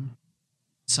them.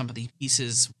 Some of the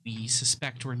pieces we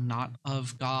suspect were not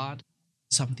of God.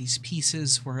 Some of these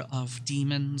pieces were of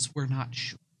demons. We're not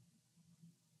sure.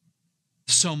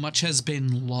 So much has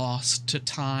been lost to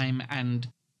time, and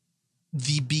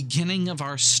the beginning of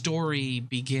our story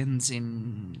begins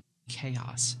in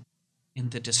chaos, in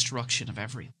the destruction of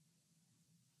everything.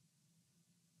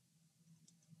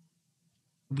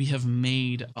 We have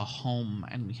made a home,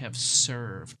 and we have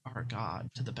served our God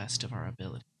to the best of our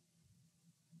ability.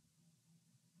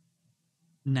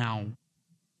 Now,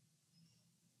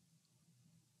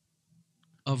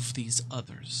 of these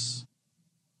others,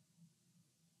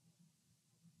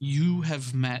 you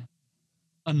have met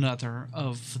another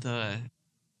of the,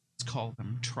 let's call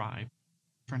them tribe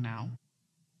for now.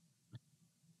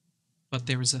 But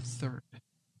there is a third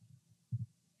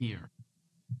here.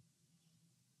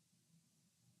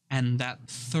 And that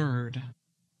third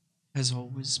has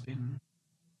always been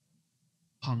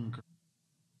hunger,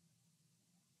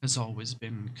 has always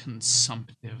been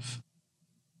consumptive.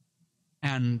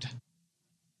 And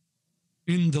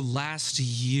in the last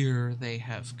year, they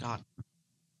have gotten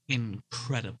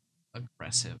incredibly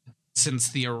aggressive. Since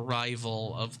the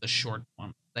arrival of the short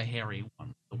one, the hairy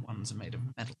one, the ones made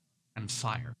of metal and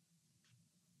fire.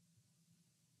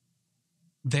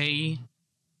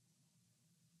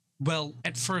 Well,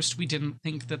 at first we didn't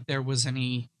think that there was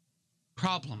any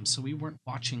problem, so we weren't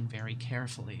watching very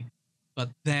carefully. But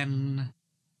then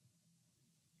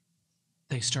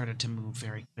they started to move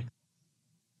very quickly.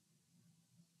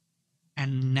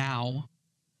 And now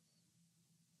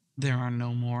there are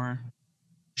no more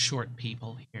short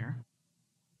people here.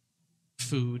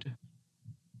 Food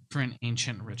for an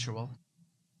ancient ritual.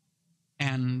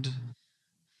 And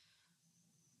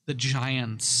the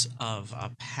giants of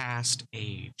a past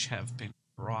age have been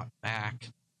brought back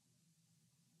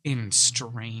in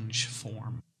strange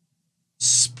form,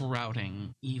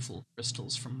 sprouting evil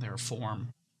crystals from their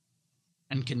form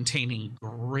and containing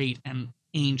great and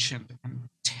ancient and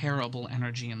terrible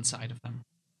energy inside of them.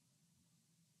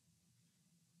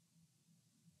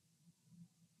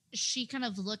 She kind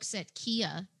of looks at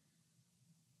Kia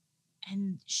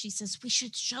and she says, "We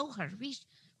should show her. We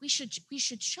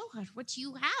should show her what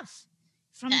you have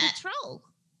from the troll."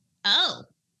 Oh,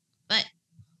 but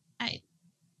I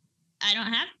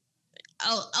don't have.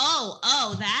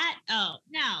 Oh, that. Oh,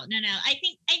 no. I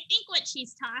think what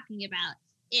she's talking about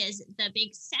is the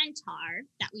big centaur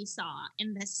that we saw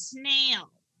and the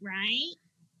snail, right?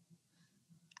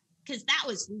 Because that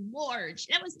was large.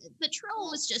 The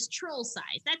troll was just troll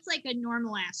size. That's like a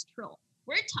normal ass troll.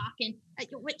 We're talking,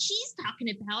 what she's talking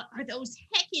about are those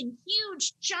heckin'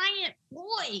 huge giant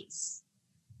boys.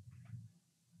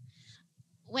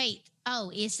 Wait,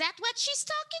 is that what she's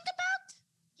talking about?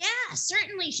 Yeah,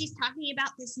 certainly she's talking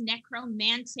about this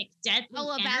necromantic deadly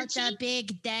about energy. The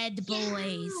big dead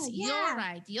boys. Yeah. You're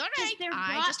right.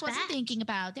 I just wasn't thinking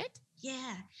about it.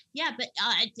 Yeah, but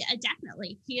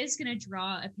definitely. He is going to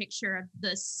draw a picture of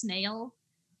the snail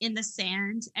in the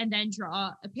sand and then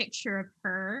draw a picture of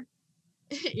her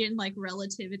in like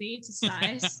relativity to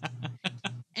size.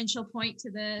 And she'll point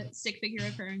to the stick figure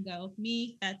of her and go,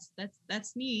 "Me, that's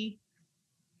me."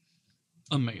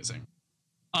 Amazing.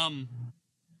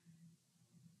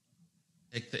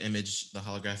 Take the image, the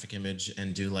holographic image,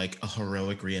 and do like a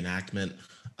heroic reenactment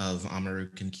of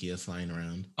Amaruk and Kia flying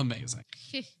around. Amazing.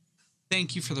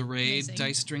 Thank you for the raid, Amazing.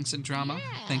 Dice, Drinks, and Drama.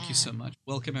 Yeah. Thank you so much.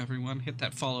 Welcome, everyone. Hit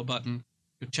that follow button.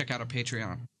 Go check out our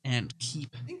Patreon and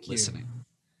keep listening.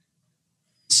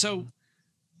 So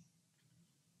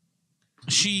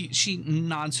she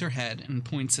nods her head and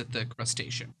points at the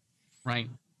crustacean, right?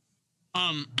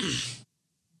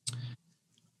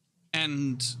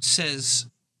 And says,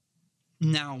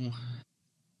 "Now,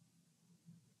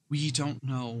 we don't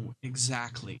know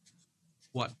exactly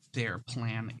what their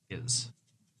plan is.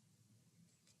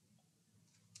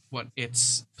 What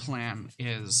its plan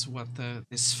is, what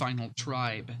this final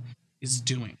tribe is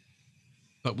doing.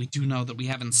 But we do know that we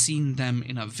haven't seen them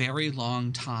in a very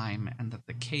long time and that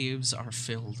the caves are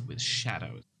filled with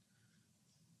shadows."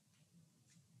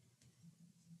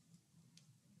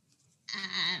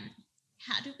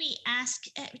 How do we ask,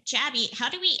 Jabby, how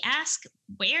do we ask,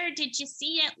 where did you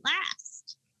see it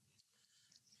last?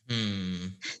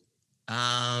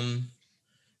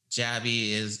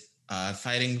 Jabby is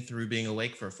fighting through being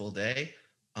awake for a full day.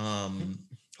 A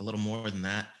little more than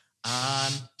that.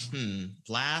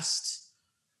 Last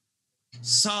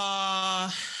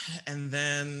saw, and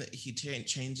then he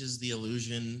changes the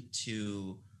illusion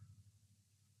to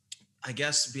I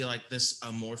guess, be like this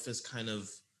amorphous kind of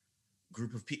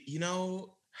group of people. You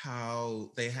know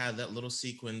how they had that little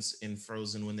sequence in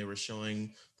Frozen when they were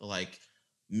showing the like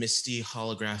misty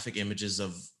holographic images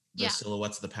of the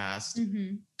silhouettes of the past?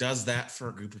 Mm-hmm. Does that for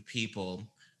a group of people,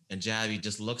 and Jabby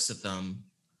just looks at them,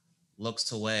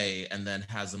 looks away, and then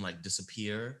has them like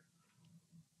disappear.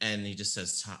 And he just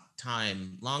says,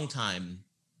 time, long time.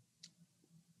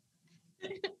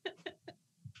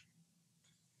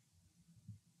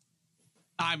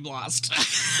 I'm lost.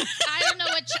 I don't know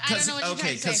what you're trying to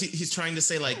say. Because he's trying to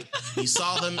say, like, you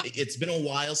saw them. It's been a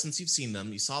while since you've seen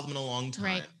them. You saw them in a long time.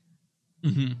 Right.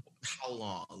 Mm-hmm. How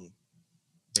long,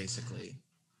 basically?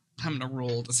 I'm going to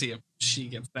roll to see if she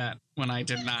gets that when I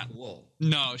did not. Whoa.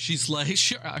 No, she's like,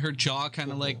 her jaw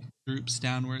kind of like droops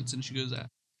downwards and she goes,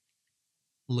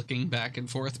 looking back and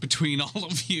forth between all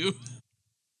of you.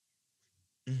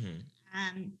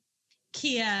 Mm-hmm.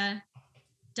 Kia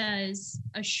does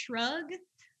a shrug.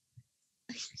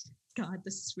 God,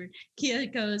 this is weird. Kia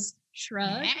goes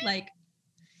shrug, like,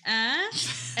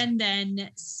 and then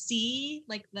C,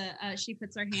 like she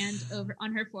puts her hand over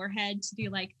on her forehead to do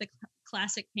like the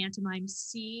classic pantomime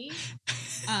C,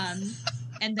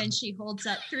 and then she holds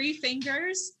up 3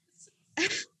 fingers,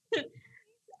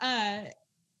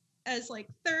 as like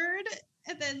third,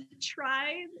 and then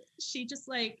tribe. She just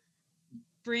like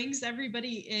brings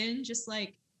everybody in, just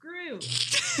like group.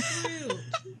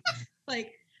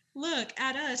 Like, look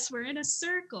at us, we're in a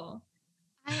circle.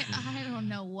 I don't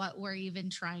know what we're even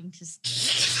trying to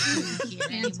do here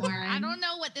anymore. I don't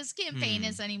know what this campaign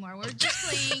is anymore. We're just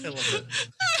playing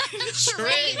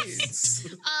charades.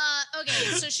 Okay,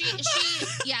 so she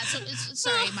so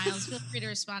sorry, Miles, feel free to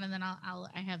respond, and then I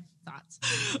have thoughts.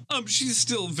 She's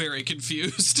still very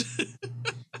confused.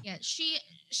 Yeah,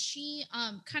 she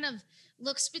kind of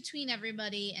looks between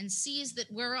everybody and sees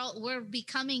that we're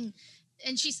becoming.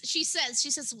 And she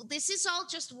says, well, this is all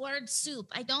just word soup.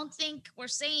 I don't think we're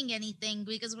saying anything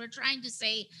because we're trying to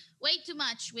say way too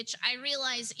much, which I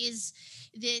realize is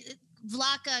the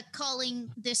Vlaka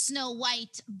calling the Snow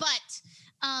White. But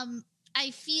I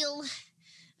feel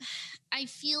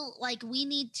like we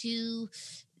need to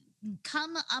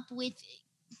come up with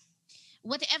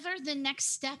whatever the next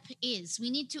step is.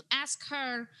 We need to ask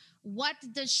her, what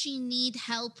does she need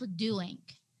help doing?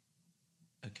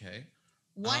 Okay.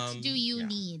 What do you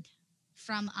need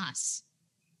from us?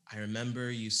 I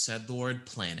remember you said the word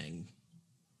planning.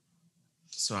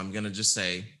 So I'm going to just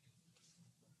say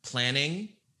planning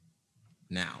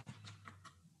now.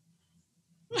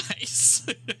 Nice.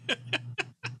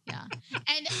 Yeah.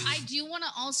 And I do want to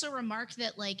also remark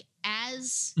that, like,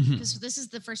 because this is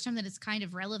the first time that it's kind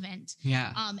of relevant.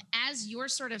 Yeah. As you're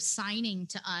sort of signing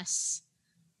to us,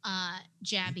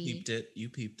 Jabby. You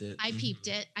peeped it. I peeped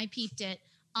it.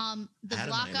 The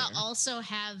Vlaka also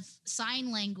have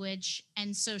sign language,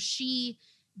 and so she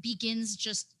begins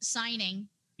just signing.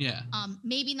 Yeah.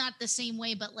 Maybe not the same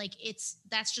way, but like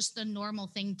that's just the normal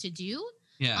thing to do.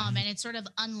 Yeah. And it sort of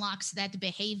unlocks that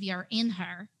behavior in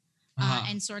her,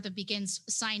 and sort of begins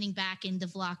signing back in the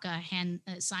Vlaka hand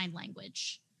sign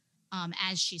language,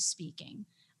 as she's speaking,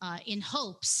 in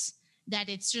hopes that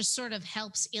it just sort of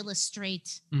helps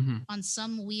illustrate on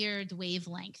some weird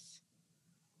wavelength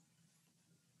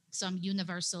some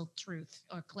universal truth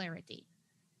or clarity.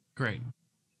 Great.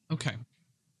 Okay.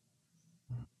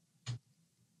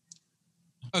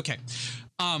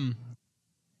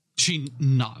 She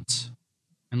nods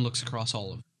and looks across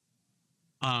all of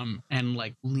them, and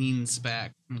like leans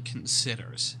back and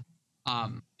considers,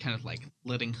 kind of like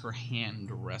letting her hand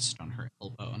rest on her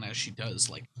elbow, and as she does,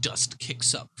 like dust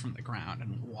kicks up from the ground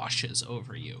and washes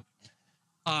over you.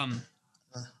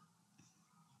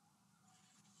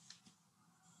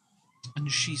 And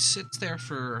she sits there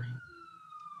for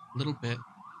a little bit.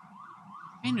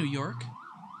 Hey, New York.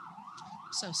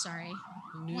 So sorry.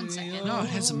 1 second. No, it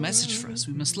has a message for us.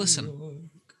 We must listen.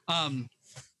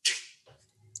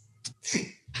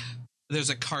 There's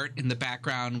a cart in the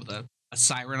background with a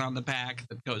siren on the back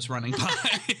that goes running by.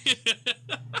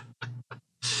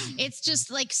 It's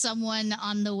just like someone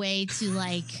on the way to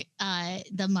like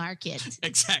the market.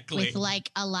 Exactly. With like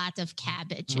a lot of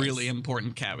cabbages. Really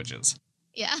important cabbages.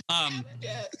 Yeah.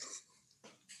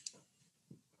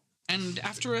 And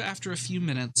after a few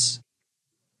minutes,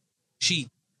 she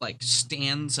like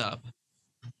stands up,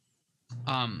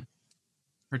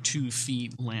 her 2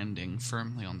 feet landing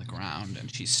firmly on the ground,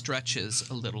 and she stretches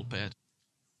a little bit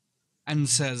and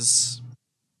says,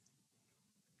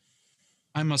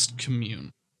 I must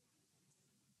commune.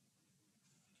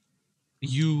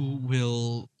 You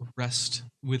will rest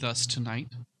with us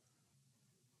tonight,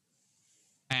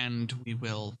 and we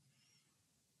will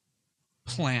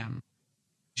plan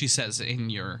she says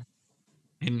and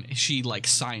she like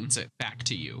signs it back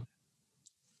to you.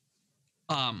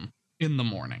 In the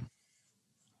morning.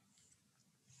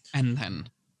 And then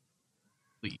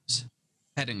leaves,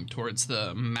 heading towards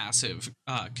the massive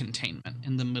containment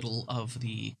in the middle of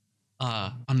the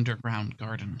underground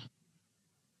garden.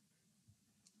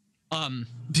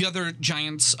 The other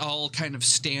giants all kind of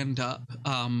stand up.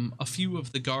 A few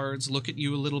of the guards look at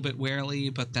you a little bit warily,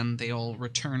 but then they all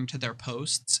return to their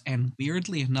posts. And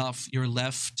weirdly enough, you're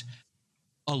left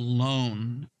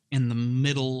alone in the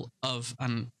middle of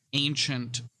an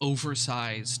ancient,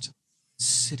 oversized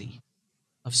city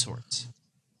of sorts.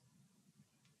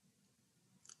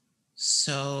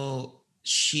 So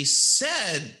she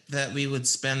said that we would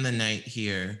spend the night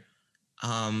here.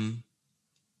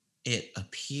 It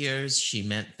appears she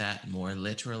meant that more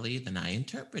literally than I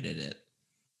interpreted it.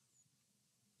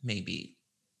 Maybe.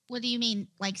 What do you mean?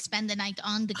 Like spend the night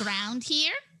on the ground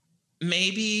here?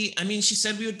 Maybe. I mean, she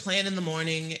said we would plan in the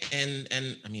morning and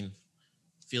I mean,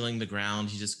 feeling the ground,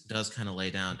 he just does kind of lay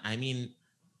down. I mean,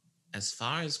 as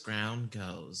far as ground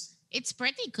goes, it's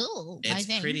pretty cool.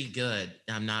 It's pretty good.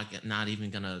 I'm not even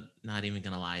gonna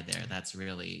lie there. That's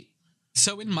really.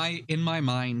 So in my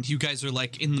mind, you guys are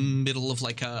like in the middle of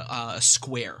like a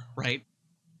square, right?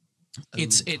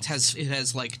 It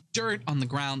has like dirt on the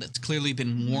ground that's clearly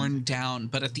been worn down,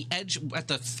 but at the edge, at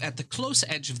the close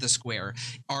edge of the square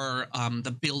are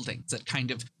the buildings that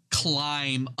kind of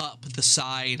climb up the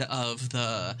side of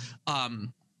the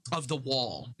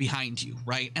wall behind you,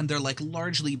 right? And they're like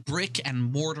largely brick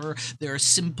and mortar. There are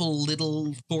simple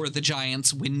little for the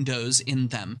giants windows in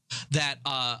them that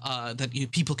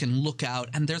people can look out.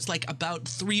 And there's like about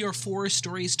 3 or 4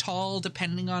 stories tall,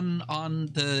 depending on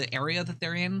the area that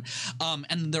they're in.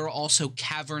 And there are also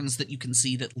caverns that you can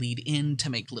see that lead in to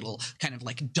make little kind of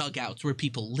like dugouts where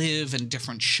people live and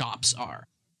different shops are.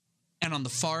 And on the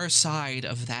far side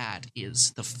of that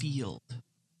is the field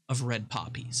of red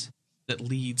poppies that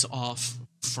leads off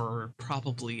for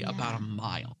probably about a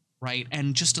mile, right?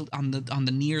 And just on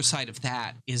the near side of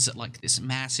that is like this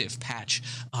massive patch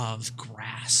of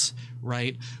grass,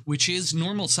 right? Which is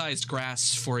normal-sized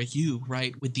grass for you,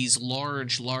 right? With these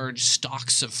large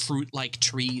stalks of fruit-like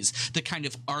trees that kind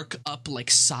of arc up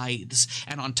like scythes,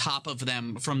 and on top of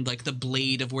them, from like the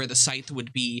blade of where the scythe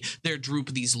would be, there droop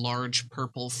these large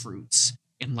purple fruits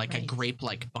in like a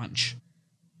grape-like bunch.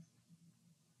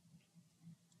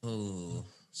 Oh,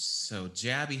 so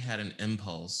Jabby had an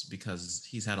impulse because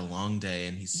he's had a long day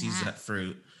and he sees that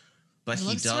fruit, but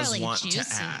he does really want juicy.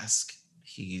 To ask.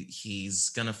 He's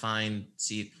gonna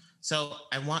see. So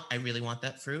I really want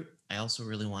that fruit. I also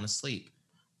really want to sleep.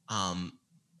 I'm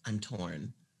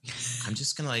torn. I'm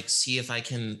just gonna like see if I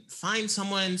can find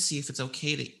someone, see if it's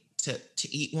okay to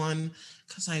eat one,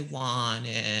 because I want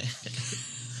it.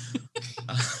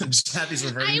 Jabby's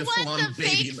reverting to full on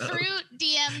baby mode. I want the fake fruit,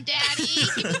 DM Daddy.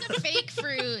 Give me the fake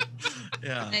fruit.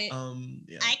 Yeah.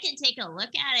 I can take a look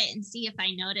at it and see if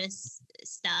I notice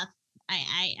stuff.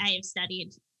 I have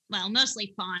studied, well,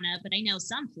 mostly fauna, but I know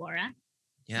some flora.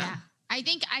 Yeah. I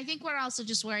think we're also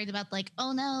just worried about like,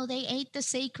 oh no, they ate the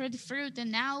sacred fruit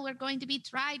and now we're going to be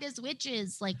tried as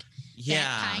witches. Like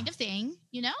that kind of thing,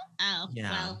 you know? Oh,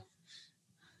 well,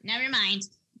 never mind.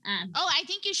 I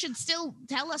think you should still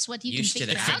tell us what you can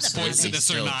figure out about poisonous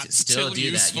or not. Still do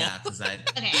useful. That, because I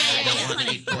don't want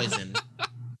to eat poison.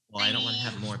 Well, I don't want to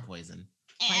have more poison.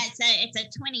 It's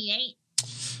a 28.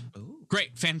 Ooh.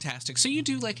 Great, fantastic. So you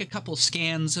do like a couple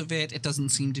scans of it. It doesn't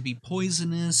seem to be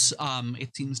poisonous.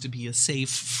 It seems to be a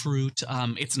safe fruit.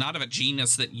 It's not of a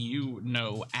genus that you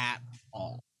know at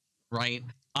all, right?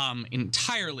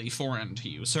 Entirely foreign to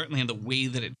you. Certainly in the way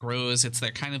that it grows,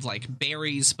 they're kind of like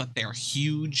berries, but they're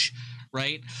huge,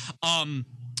 right?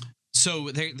 So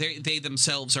they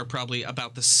themselves are probably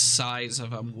about the size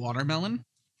of a watermelon.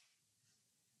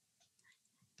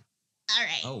 All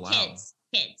right, oh, wow.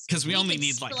 kids. Because we only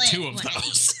need like 2 of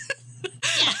those.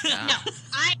 No,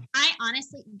 I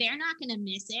honestly, they're not gonna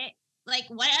miss it. Like,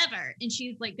 whatever. And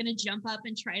she's like gonna jump up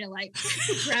and try to like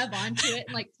grab onto it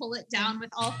and like pull it down with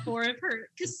all 4 of her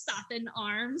Kasathan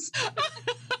arms.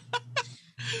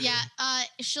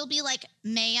 She'll be like,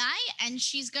 may I? And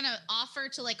she's gonna offer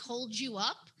to like hold you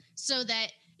up so that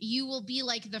you will be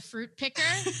like the fruit picker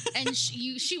and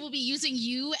she will be using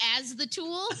you as the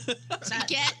tool to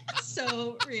get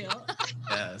so real.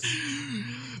 Yes.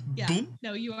 Yeah. Boom.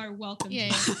 No, you are welcome.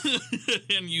 Yeah.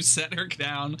 And you set her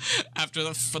down after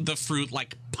the fruit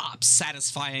like pops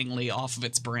satisfyingly off of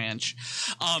its branch.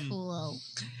 Cool.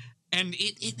 And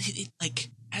it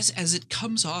like as it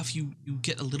comes off, you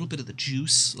get a little bit of the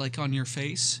juice like on your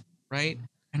face, right?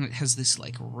 and it has this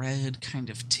like red kind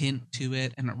of tint to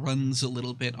it, and it runs a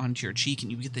little bit onto your cheek,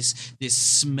 and you get this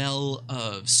smell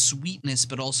of sweetness,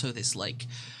 but also this like,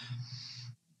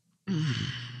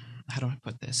 how do I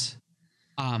put this?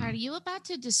 Are you about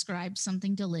to describe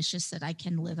something delicious that I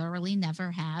can literally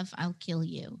never have? I'll kill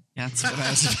you. Yeah, that's what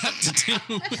I was about to do.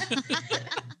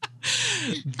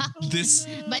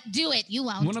 But do it. You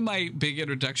won't. One of my big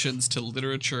introductions to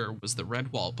literature was the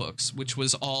Redwall books, which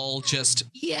was all just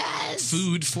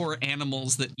food for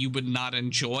animals that you would not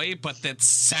enjoy, but that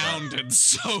sounded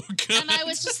so good. And I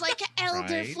was just like,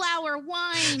 elderflower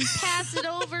wine, pass it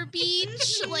over,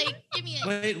 beach. Like, give me a...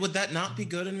 Wait, would that not be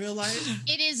good in real life?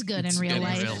 It is good in real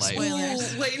life.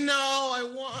 Spoilers. Ooh, wait, no, I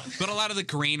want. But a lot of the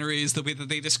granaries, the way that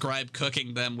they describe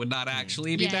cooking them, would not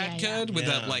actually be that good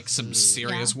without like some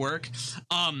serious work.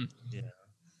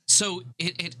 So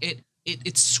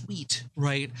it's sweet,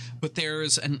 right? But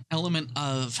there's an element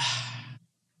of,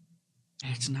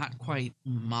 it's not quite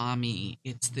umami.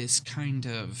 It's this kind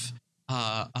of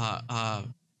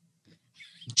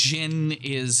gin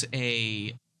is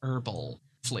a herbal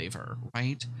flavor,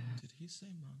 right? Did he say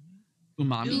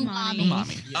Umami.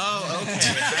 Oh,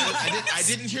 okay. I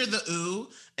didn't hear the ooh,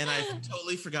 and I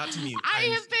totally forgot to mute. I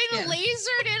have been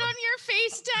lasered in on your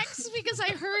face, Dex, because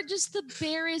I heard just the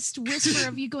barest whisper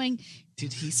of you going,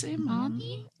 did he say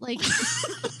mommy? Like,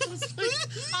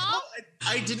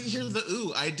 I didn't hear the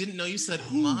ooh. I didn't know you said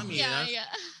umami. Yeah.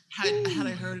 Had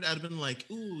I heard it, I'd have been like,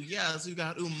 ooh, yes, we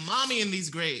got umami in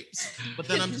these grapes. But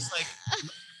then I'm just like...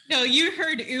 No, you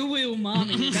heard ooh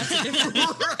mommy. That's a different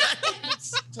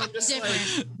So I'm just like,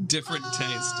 different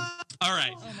taste. All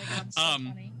right. Oh my God, so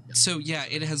funny. So yeah,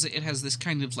 it has this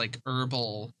kind of like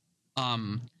herbal,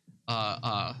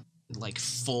 like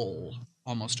full,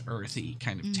 almost earthy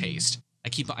kind of taste. I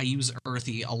use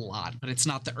earthy a lot, but it's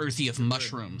not the earthy of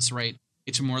mushrooms, right?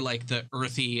 It's more like the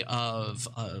earthy of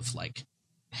like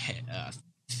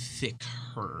thick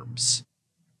herbs,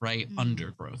 right?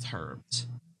 Undergrowth herbs.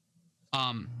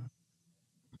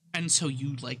 And so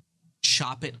you like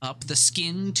chop it up. The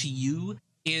skin to you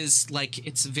is like,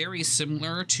 it's very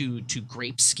similar to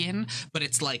grape skin, but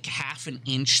it's like half an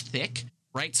inch thick,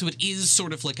 right? So it is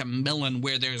sort of like a melon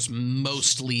where there's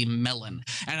mostly melon.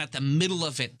 And at the middle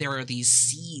of it, there are these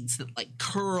seeds that like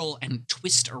curl and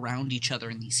twist around each other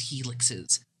in these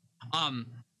helixes. And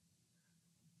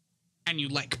you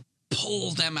like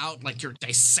pull them out like you're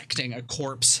dissecting a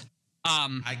corpse.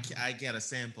 I get a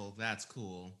sample. That's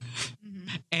cool.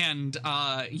 And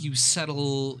you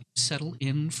settle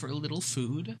in for a little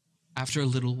food. After a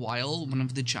little while, one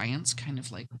of the giants kind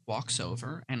of like walks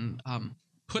over and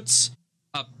puts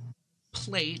a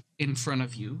plate in front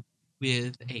of you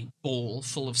with a bowl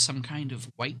full of some kind of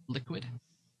white liquid.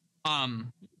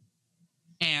 And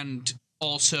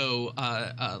also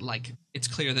like it's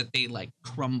clear that they like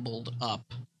crumbled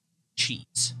up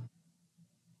cheese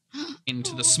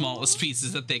into the smallest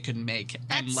pieces that they could make.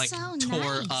 That's and like so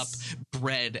tore nice. up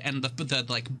bread, and the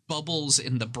like bubbles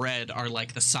in the bread are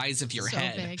like the size of your So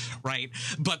head, big. right?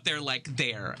 But they're like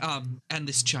there. And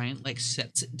this giant like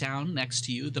sets it down next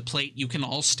to you, the plate you can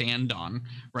all stand on,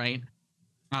 right?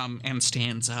 And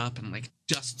stands up and like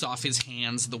dusts off his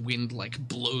hands. The wind like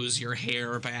blows your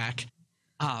hair back,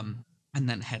 and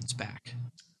then heads back.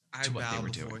 I to what they bow were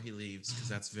before doing. he leaves because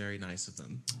that's very nice of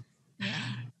them. Yeah.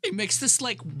 He makes this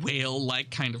like whale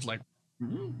like kind of like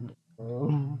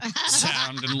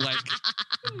sound and like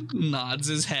nods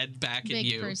his head back at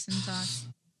you. Big person talk.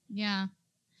 Yeah.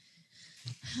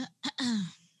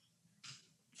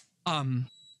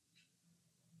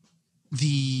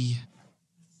 The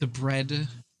bread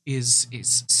is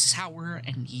sour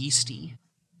and yeasty.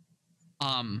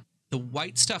 The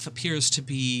white stuff appears to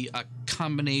be a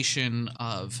combination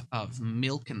of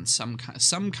milk and some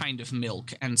kind of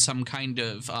milk and some kind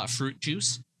of fruit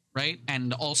juice, right?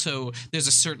 And also there's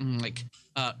a certain like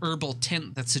herbal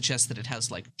tint that suggests that it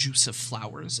has like juice of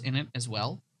flowers in it as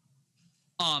well.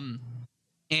 And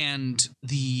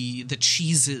the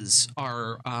cheeses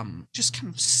are just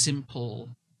kind of simple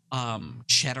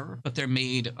cheddar, but they're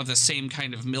made of the same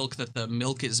kind of milk that the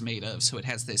milk is made of. So it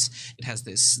has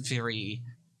this very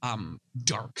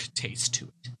dark taste to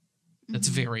it. That's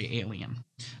very alien.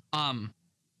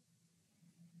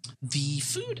 The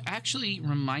food actually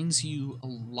reminds you a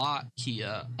lot,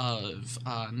 Kia, of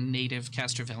native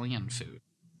Castrovillian food.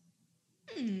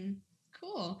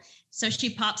 Cool. So she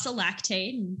pops a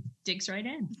lactate and digs right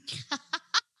in.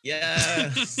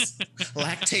 Yes.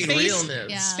 Lactate Space- realness.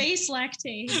 Yeah. Space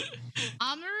lactate.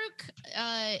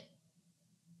 Amaruk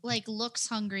like looks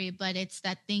hungry, but it's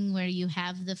that thing where you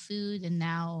have the food and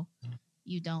now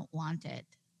you don't want it.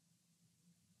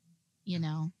 You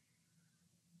know?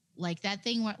 like that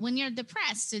thing when you're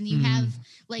depressed and you have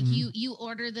like you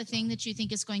order the thing that you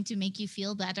think is going to make you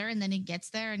feel better, and then it gets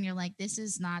there and you're like, this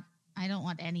is not, I don't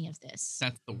want any of this.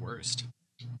 That's the worst.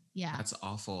 Yeah. That's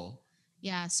awful.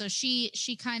 Yeah. So she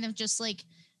kind of just like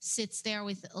sits there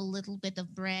with a little bit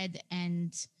of bread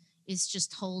and is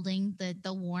just holding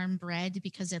the warm bread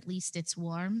because at least it's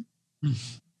warm.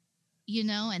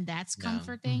 And that's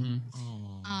comforting.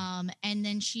 And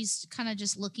then she's kind of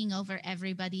just looking over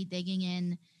everybody, digging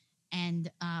in,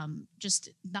 and just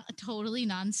not totally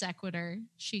non sequitur.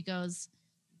 She goes,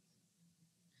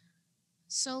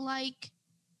 so like,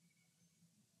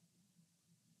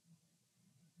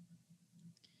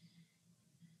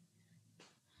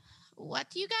 what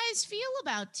do you guys feel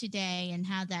about today and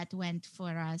how that went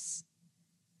for us?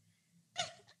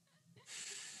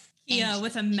 Yeah,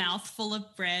 with a mouthful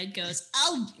of bread goes,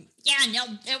 oh, yeah, no,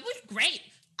 it was great.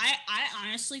 I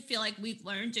honestly feel like we've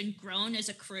learned and grown as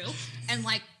a crew. And,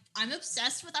 like, I'm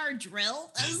obsessed with our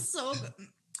drill. This is so good.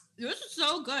 This is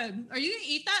so good. Are you going to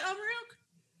eat that, Amaruk?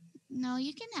 No,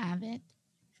 you can have it.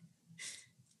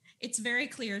 It's very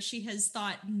clear she has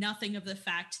thought nothing of the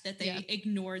fact that they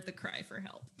ignored the cry for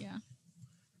help. Yeah.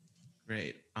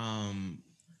 Great.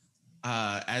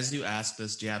 As you ask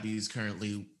this, Jabby is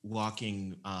currently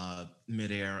walking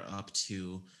midair up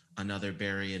to another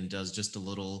berry and does just a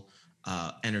little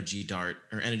energy dart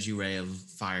or energy ray of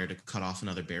fire to cut off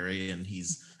another berry. And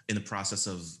he's in the process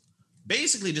of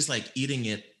basically just like eating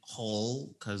it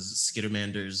whole because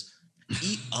skittermanders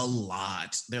eat a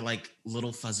lot. They're like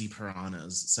little fuzzy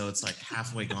piranhas. So it's like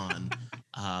halfway gone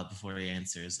before he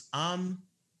answers. I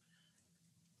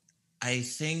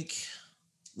think...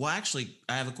 Well, actually,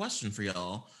 I have a question for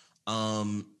y'all.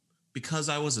 Because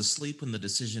I was asleep when the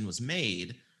decision was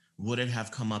made, would it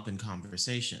have come up in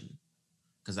conversation?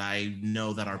 Because I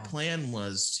know that our plan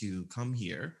was to come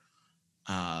here.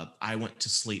 I went to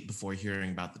sleep before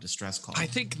hearing about the distress call. I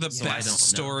think the best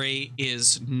story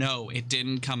is no, it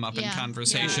didn't come up in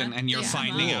conversation, and you're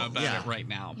finding out about it right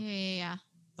now. Yeah.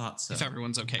 Thought so. If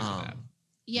everyone's okay with that.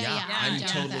 Yeah. I'm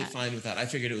totally fine with that. I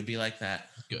figured it would be like that.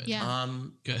 Good. Yeah.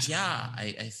 Good. Yeah,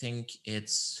 I think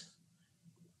it's,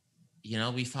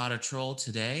 we fought a troll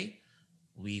today.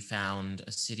 We found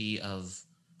a city of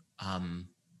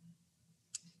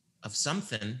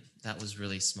something that was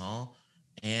really small,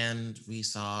 and we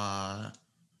saw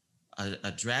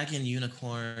a dragon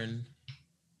unicorn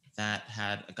that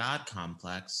had a god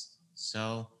complex.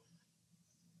 So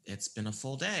it's been a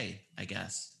full day, I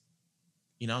guess.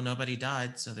 Nobody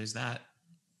died, so there's that.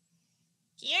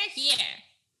 Here.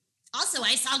 Also,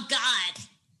 I saw God.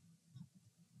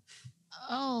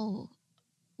 Oh,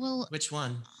 well. Which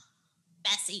one?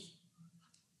 Bessie.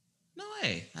 No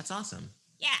way. That's awesome.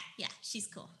 Yeah, she's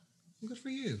cool. Good for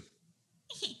you.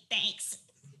 Thanks.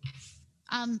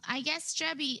 I guess,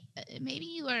 Jebby, maybe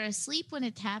you were asleep when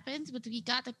it happened, but we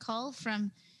got a call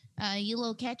from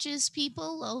Yellow Catches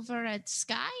people over at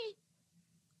Sky.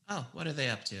 Oh, what are they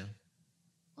up to?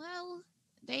 Well,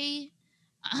 they,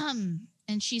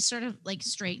 and she sort of like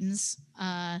straightens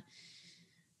a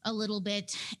little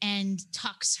bit and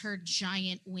tucks her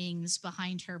giant wings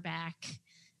behind her back.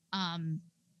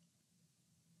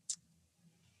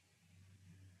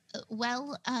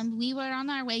 We were on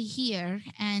our way here,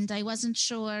 and I wasn't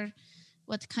sure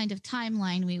what kind of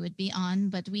timeline we would be on,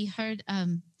 but we heard,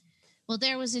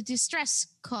 there was a distress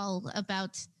call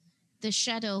about the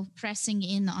shadow pressing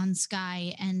in on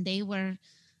Sky, and they were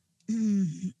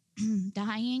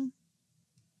dying.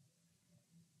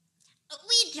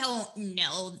 We don't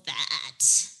know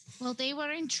that. Well, they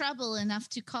were in trouble enough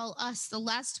to call us the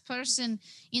last person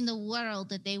in the world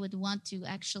that they would want to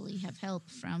actually have help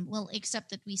from. Well, except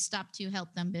that we stopped to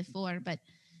help them before, but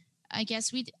I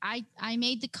guess I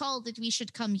made the call that we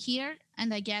should come here,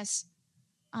 and I guess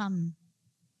I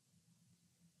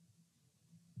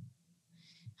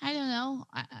don't know.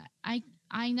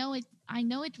 I know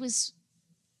it was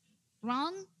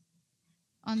wrong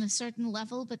on a certain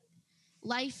level, but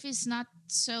life is not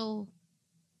so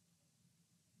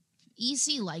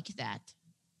easy like that,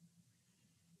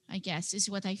 I guess, is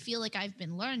what I feel like I've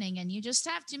been learning. And you just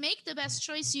have to make the best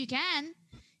choice you can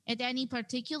at any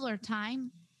particular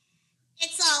time.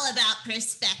 It's all about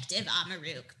perspective,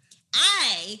 Amaruk.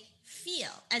 I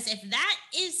feel as if that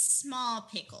is small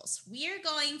pickles. We're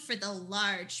going for the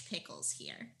large pickles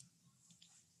here.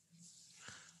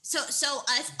 So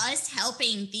us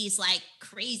helping these like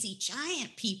crazy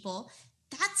giant people,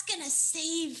 that's gonna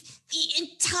save the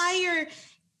entire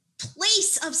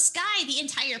place of Sky, the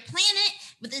entire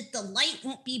planet. The light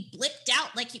won't be blipped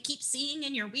out like you keep seeing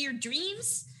in your weird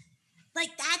dreams.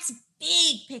 Like, that's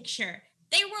big picture.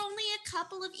 There were only a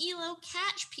couple of Elo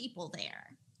catch people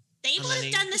there. They would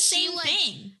have done the same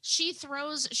thing. She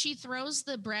throws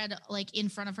the bread like in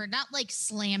front of her, not like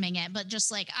slamming it, but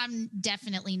just like, I'm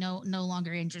definitely no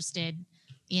longer interested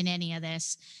in any of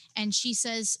this. And she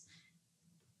says,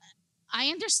 I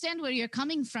understand where you're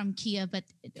coming from, Kia, but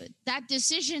that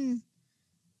decision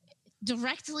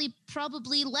directly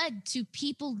probably led to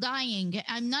people dying.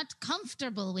 I'm not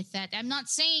comfortable with that. I'm not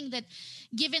saying that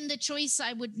given the choice,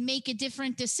 I would make a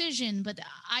different decision, but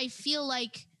I feel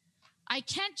like I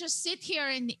can't just sit here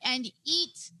and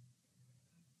eat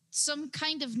some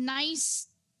kind of nice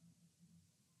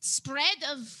spread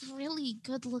of really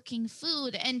good looking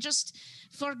food and just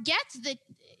forget that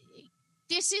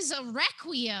this is a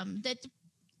requiem. That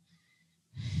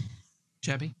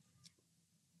Chebby?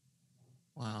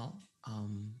 Well,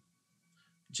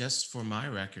 just for my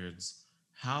records,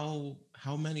 how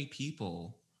many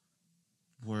people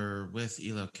were with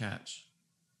Elo Catch?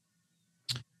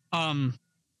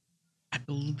 I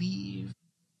believe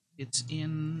it's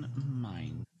in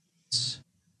mine.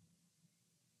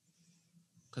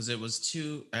 Because it was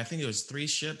I think it was 3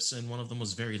 ships, and one of them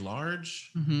was very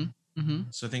large. Mm-hmm. Mm-hmm.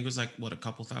 So I think it was like, what, a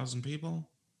couple thousand people?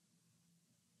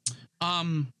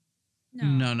 No.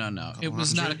 It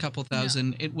was not a couple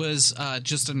thousand. No. It was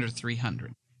just under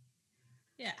 300.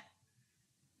 Yeah.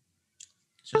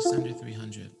 Just under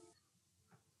 300.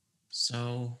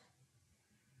 So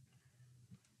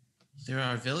there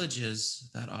are villages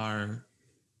that are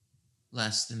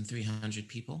less than 300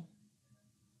 people.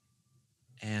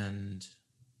 And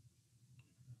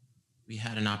we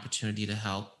had an opportunity to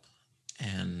help,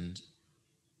 and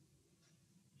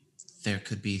there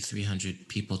could be 300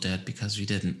 people dead because we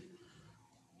didn't.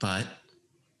 But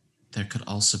there could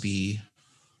also be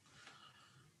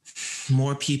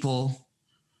more people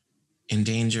in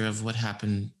danger of what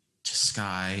happened to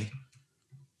Sky.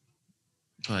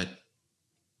 But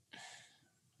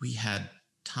we had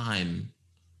time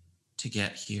to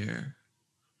get here.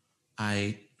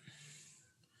 I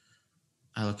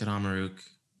look at Amaruk.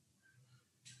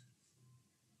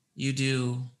 You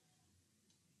do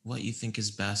what you think is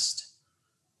best,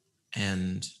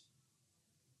 and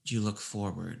you look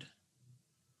forward.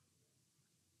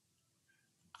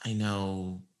 I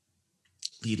know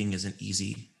leading isn't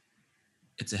easy.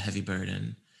 It's a heavy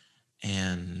burden,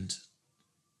 and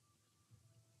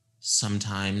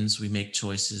sometimes we make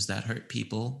choices that hurt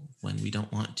people when we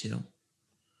don't want to.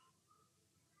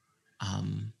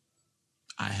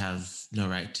 I have no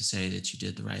right to say that you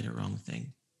did the right or wrong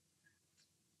thing.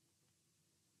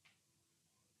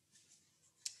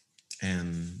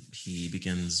 And he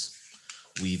begins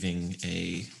weaving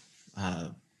a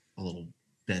little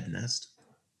bed nest.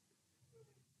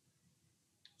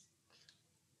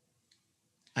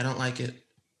 I don't like it,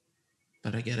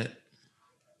 but I get it.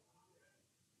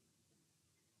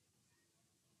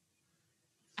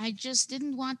 I just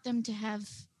didn't want them to have.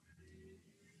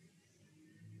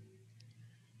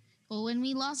 Well, when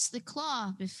we lost the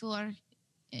claw before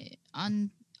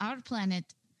on our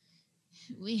planet,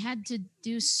 we had to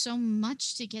do so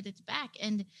much to get it back.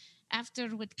 And after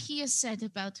what Kia said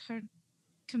about her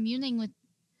communing with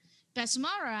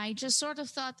Besmara, I just sort of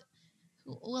thought,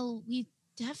 well, we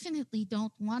definitely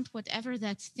don't want whatever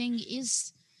that thing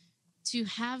is to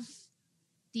have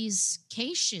these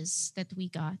caches that we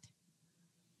got.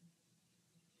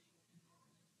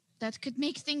 That could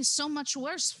make things so much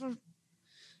worse for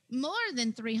more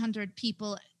than 300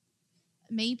 people,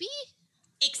 maybe?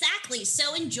 Exactly.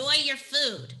 So enjoy your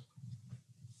food.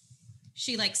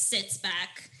 She like sits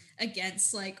back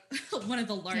against like one of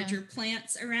the larger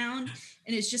plants around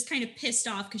and is just kind of pissed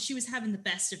off because she was having the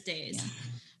best of days.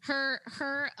 Yeah.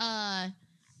 Her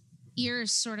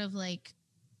ears sort of like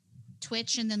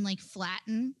twitch and then like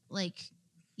flatten, like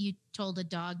you told a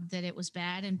dog that it was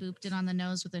bad and booped it on the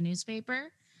nose with a newspaper.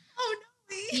 Oh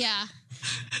no. Yeah.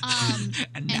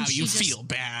 And now you feel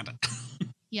bad.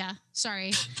 Yeah,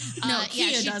 sorry. No,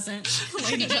 Kia doesn't.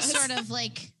 She just sort of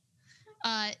like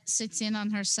sits in on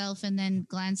herself and then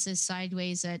glances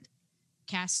sideways at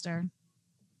Castor.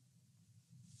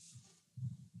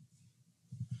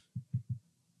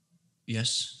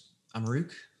 Yes,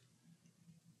 Amaruk?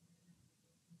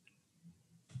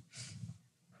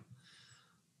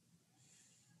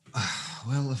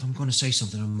 Well, if I'm going to say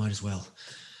something, I might as well.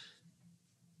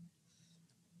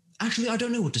 Actually, I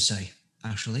don't know what to say,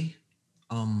 actually.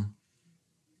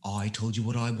 I told you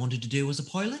what I wanted to do as a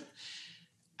pilot,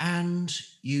 and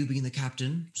you being the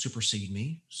captain supersede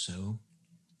me, so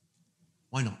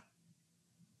why not?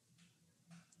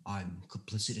 I'm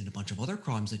complicit in a bunch of other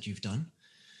crimes that you've done.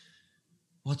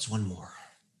 What's one more?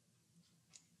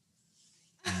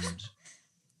 And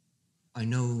I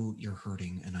know you're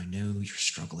hurting, and I know you're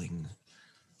struggling,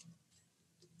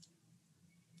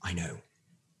 I know.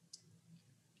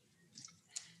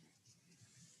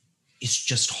 It's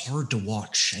just hard to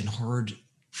watch and hard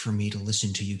for me to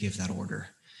listen to you give that order.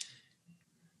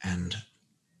 And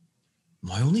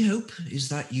my only hope is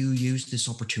that you use this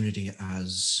opportunity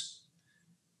as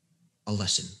a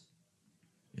lesson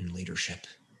in leadership.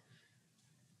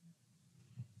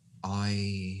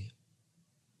 I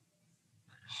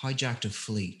hijacked a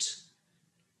fleet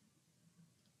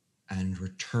and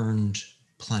returned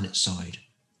planetside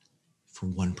for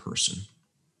one person.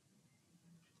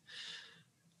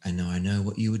 And now I know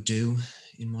what you would do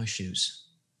in my shoes.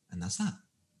 And that's that.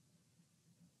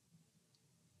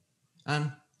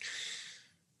 And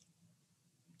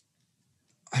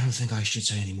I don't think I should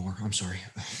say any more. I'm sorry.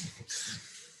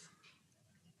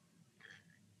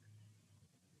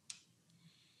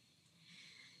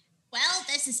 Well,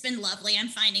 this has been lovely. I'm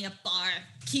finding a bar.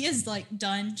 Kia's like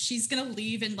done. She's gonna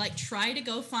leave and like try to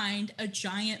go find a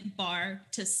giant bar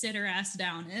to sit her ass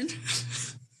down in.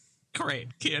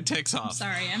 Great. Kia takes off. I'm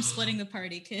sorry, I'm splitting the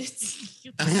party, kids.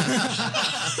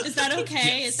 Is that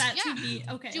okay? Yes. Is that Yeah. to be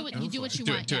okay? Do it. okay. You do what you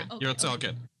Do want. it. Do yeah. it. Okay, It's all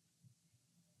good.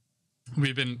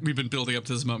 We've been building up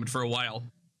to this moment for a while.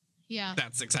 Yeah.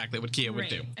 That's exactly what Kia would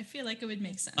do. Great. I feel like it would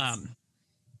make sense.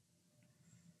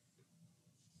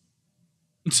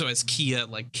 So as Kia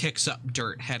like kicks up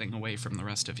dirt heading away from the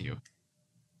rest of you.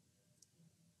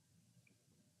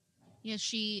 Yeah,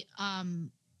 she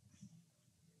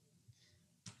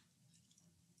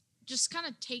just kind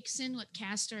of takes in what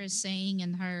Castor is saying,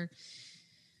 and her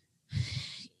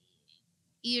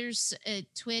ears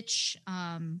twitch,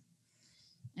 and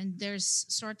there's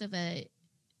sort of a,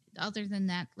 other than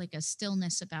that, like a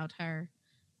stillness about her,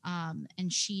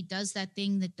 and she does that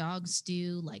thing that dogs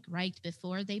do, like right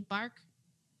before they bark,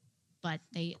 but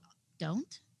they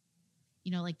don't,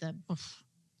 you know, like the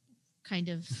kind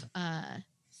of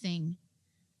thing.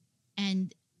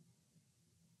 And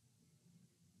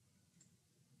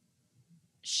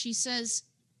she says,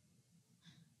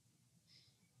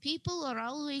 people are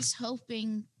always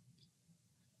hoping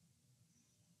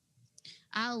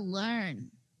I'll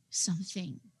learn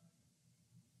something.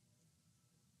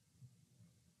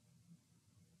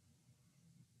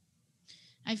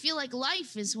 I feel like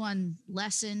life is one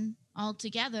lesson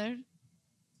altogether.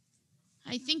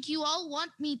 I think you all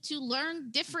want me to learn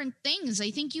different things.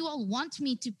 I think you all want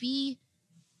me to be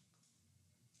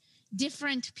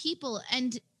different people.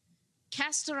 And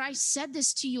Castor, I said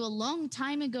this to you a long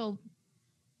time ago,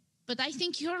 but I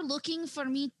think you're looking for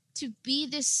me to be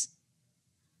this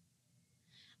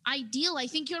ideal. I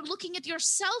think you're looking at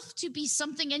yourself to be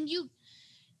something, and you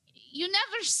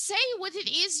never say what it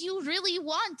is you really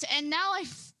want. And now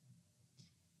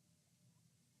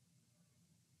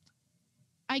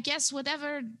I guess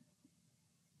whatever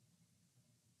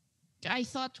I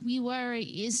thought we were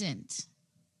isn't.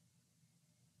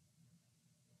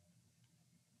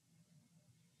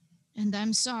 And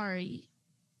I'm sorry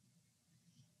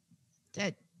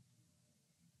that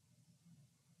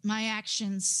my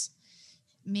actions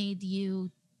made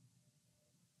you.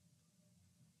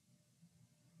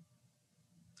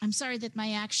 I'm sorry that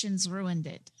my actions ruined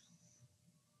it.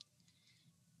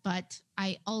 But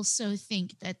I also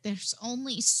think that there's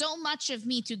only so much of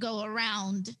me to go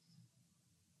around.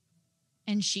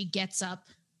 And she gets up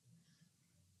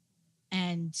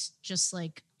and just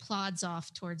like plods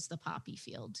off towards the poppy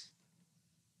field.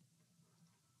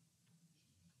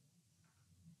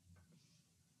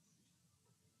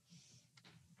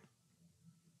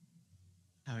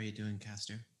 How are you doing,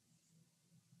 Castor?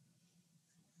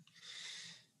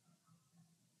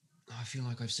 I feel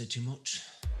like I've said too much.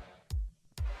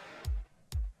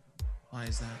 Why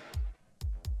is that?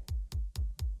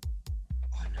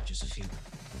 I don't know, just a few.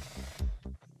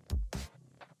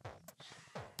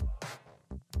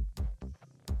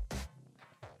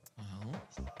 Well,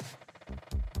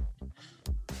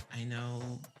 I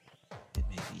know it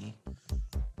may be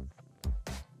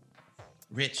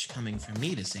rich coming from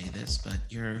me to say this, but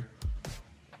you're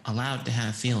allowed to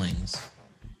have feelings.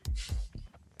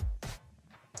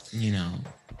 You know,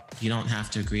 you don't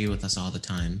have to agree with us all the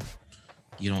time.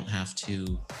 You don't have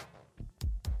to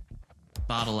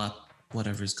bottle up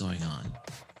whatever's going on.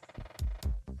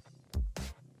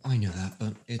 I know that,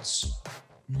 but it's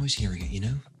nice hearing it, you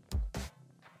know?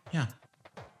 Yeah.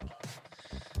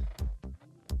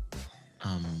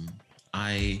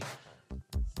 I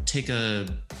take a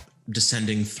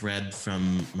descending thread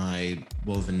from my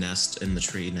woven nest in the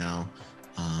tree now,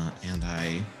 and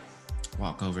I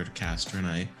walk over to Castor and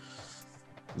I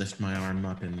lift my arm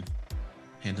up and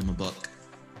hand him a book.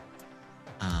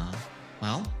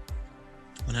 Well,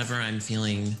 whenever I'm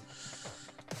feeling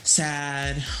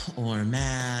sad or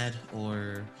mad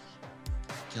or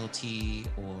guilty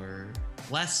or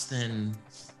less than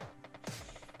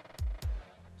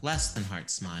heart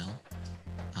smile,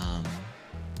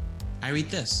 I read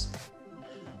this.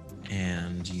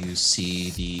 And you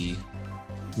see the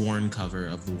worn cover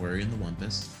of The Worry and the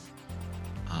Wumpus.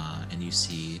 And you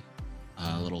see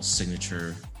a little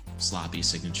signature, sloppy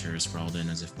signature scrawled in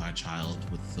as if by a child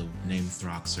with the name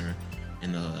Throxer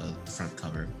in the front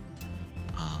cover.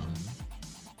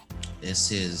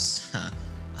 This is,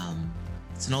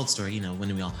 it's an old story,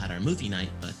 when we all had our movie night,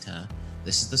 but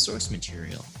this is the source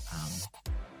material.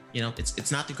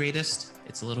 It's not the greatest.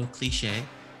 It's a little cliche,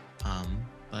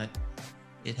 but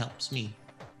it helps me.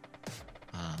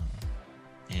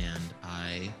 And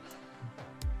I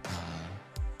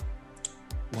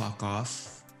walk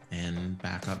off and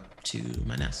back up to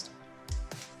my nest.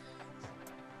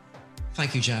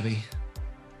 Thank you, Jabby.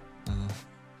 I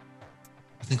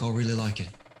think I'll really like it.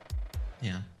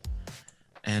 Yeah.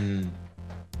 And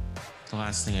the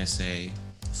last thing I say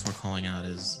before calling out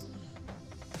is,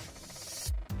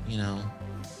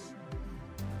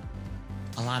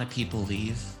 a lot of people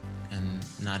leave and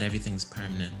not everything's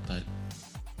permanent, but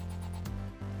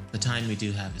the time we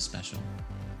do have is special.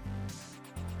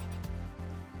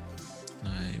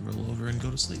 And I roll over and go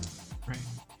to sleep. Right.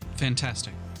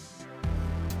 Fantastic.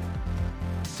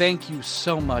 Thank you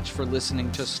so much for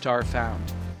listening to Starfound.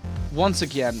 Once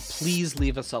again, please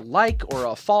leave us a like or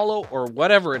a follow or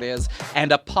whatever it is,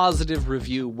 and a positive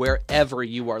review wherever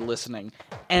you are listening.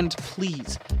 And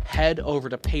please head over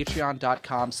to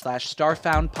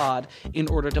patreon.com/starfoundpod in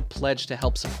order to pledge to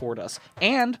help support us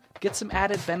and get some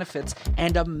added benefits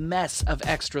and a mess of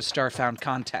extra Starfound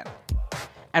content.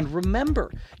 And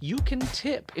remember, you can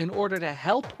tip in order to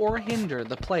help or hinder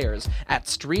the players at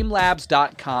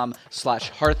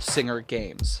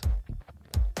streamlabs.com/hearthsingergames.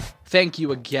 Thank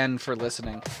you again for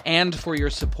listening and for your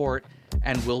support,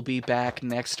 and we'll be back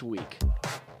next week.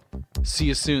 See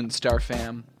you soon,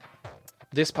 Starfam.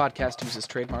 This podcast uses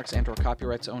trademarks and/or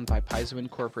copyrights owned by Paizo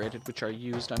Incorporated, which are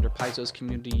used under Paizo's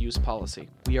community use policy.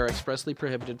 We are expressly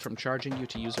prohibited from charging you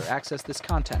to use or access this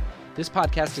content. This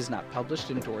podcast is not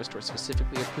published, endorsed, or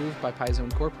specifically approved by Paizo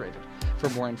Incorporated. For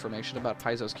more information about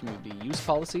Paizo's community use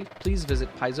policy, please visit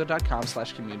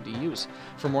paizo.com/communityuse.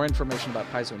 For more information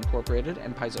about Paizo Incorporated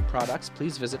and Paizo products,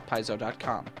 please visit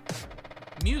paizo.com.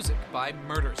 Music by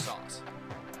Murder Sauce.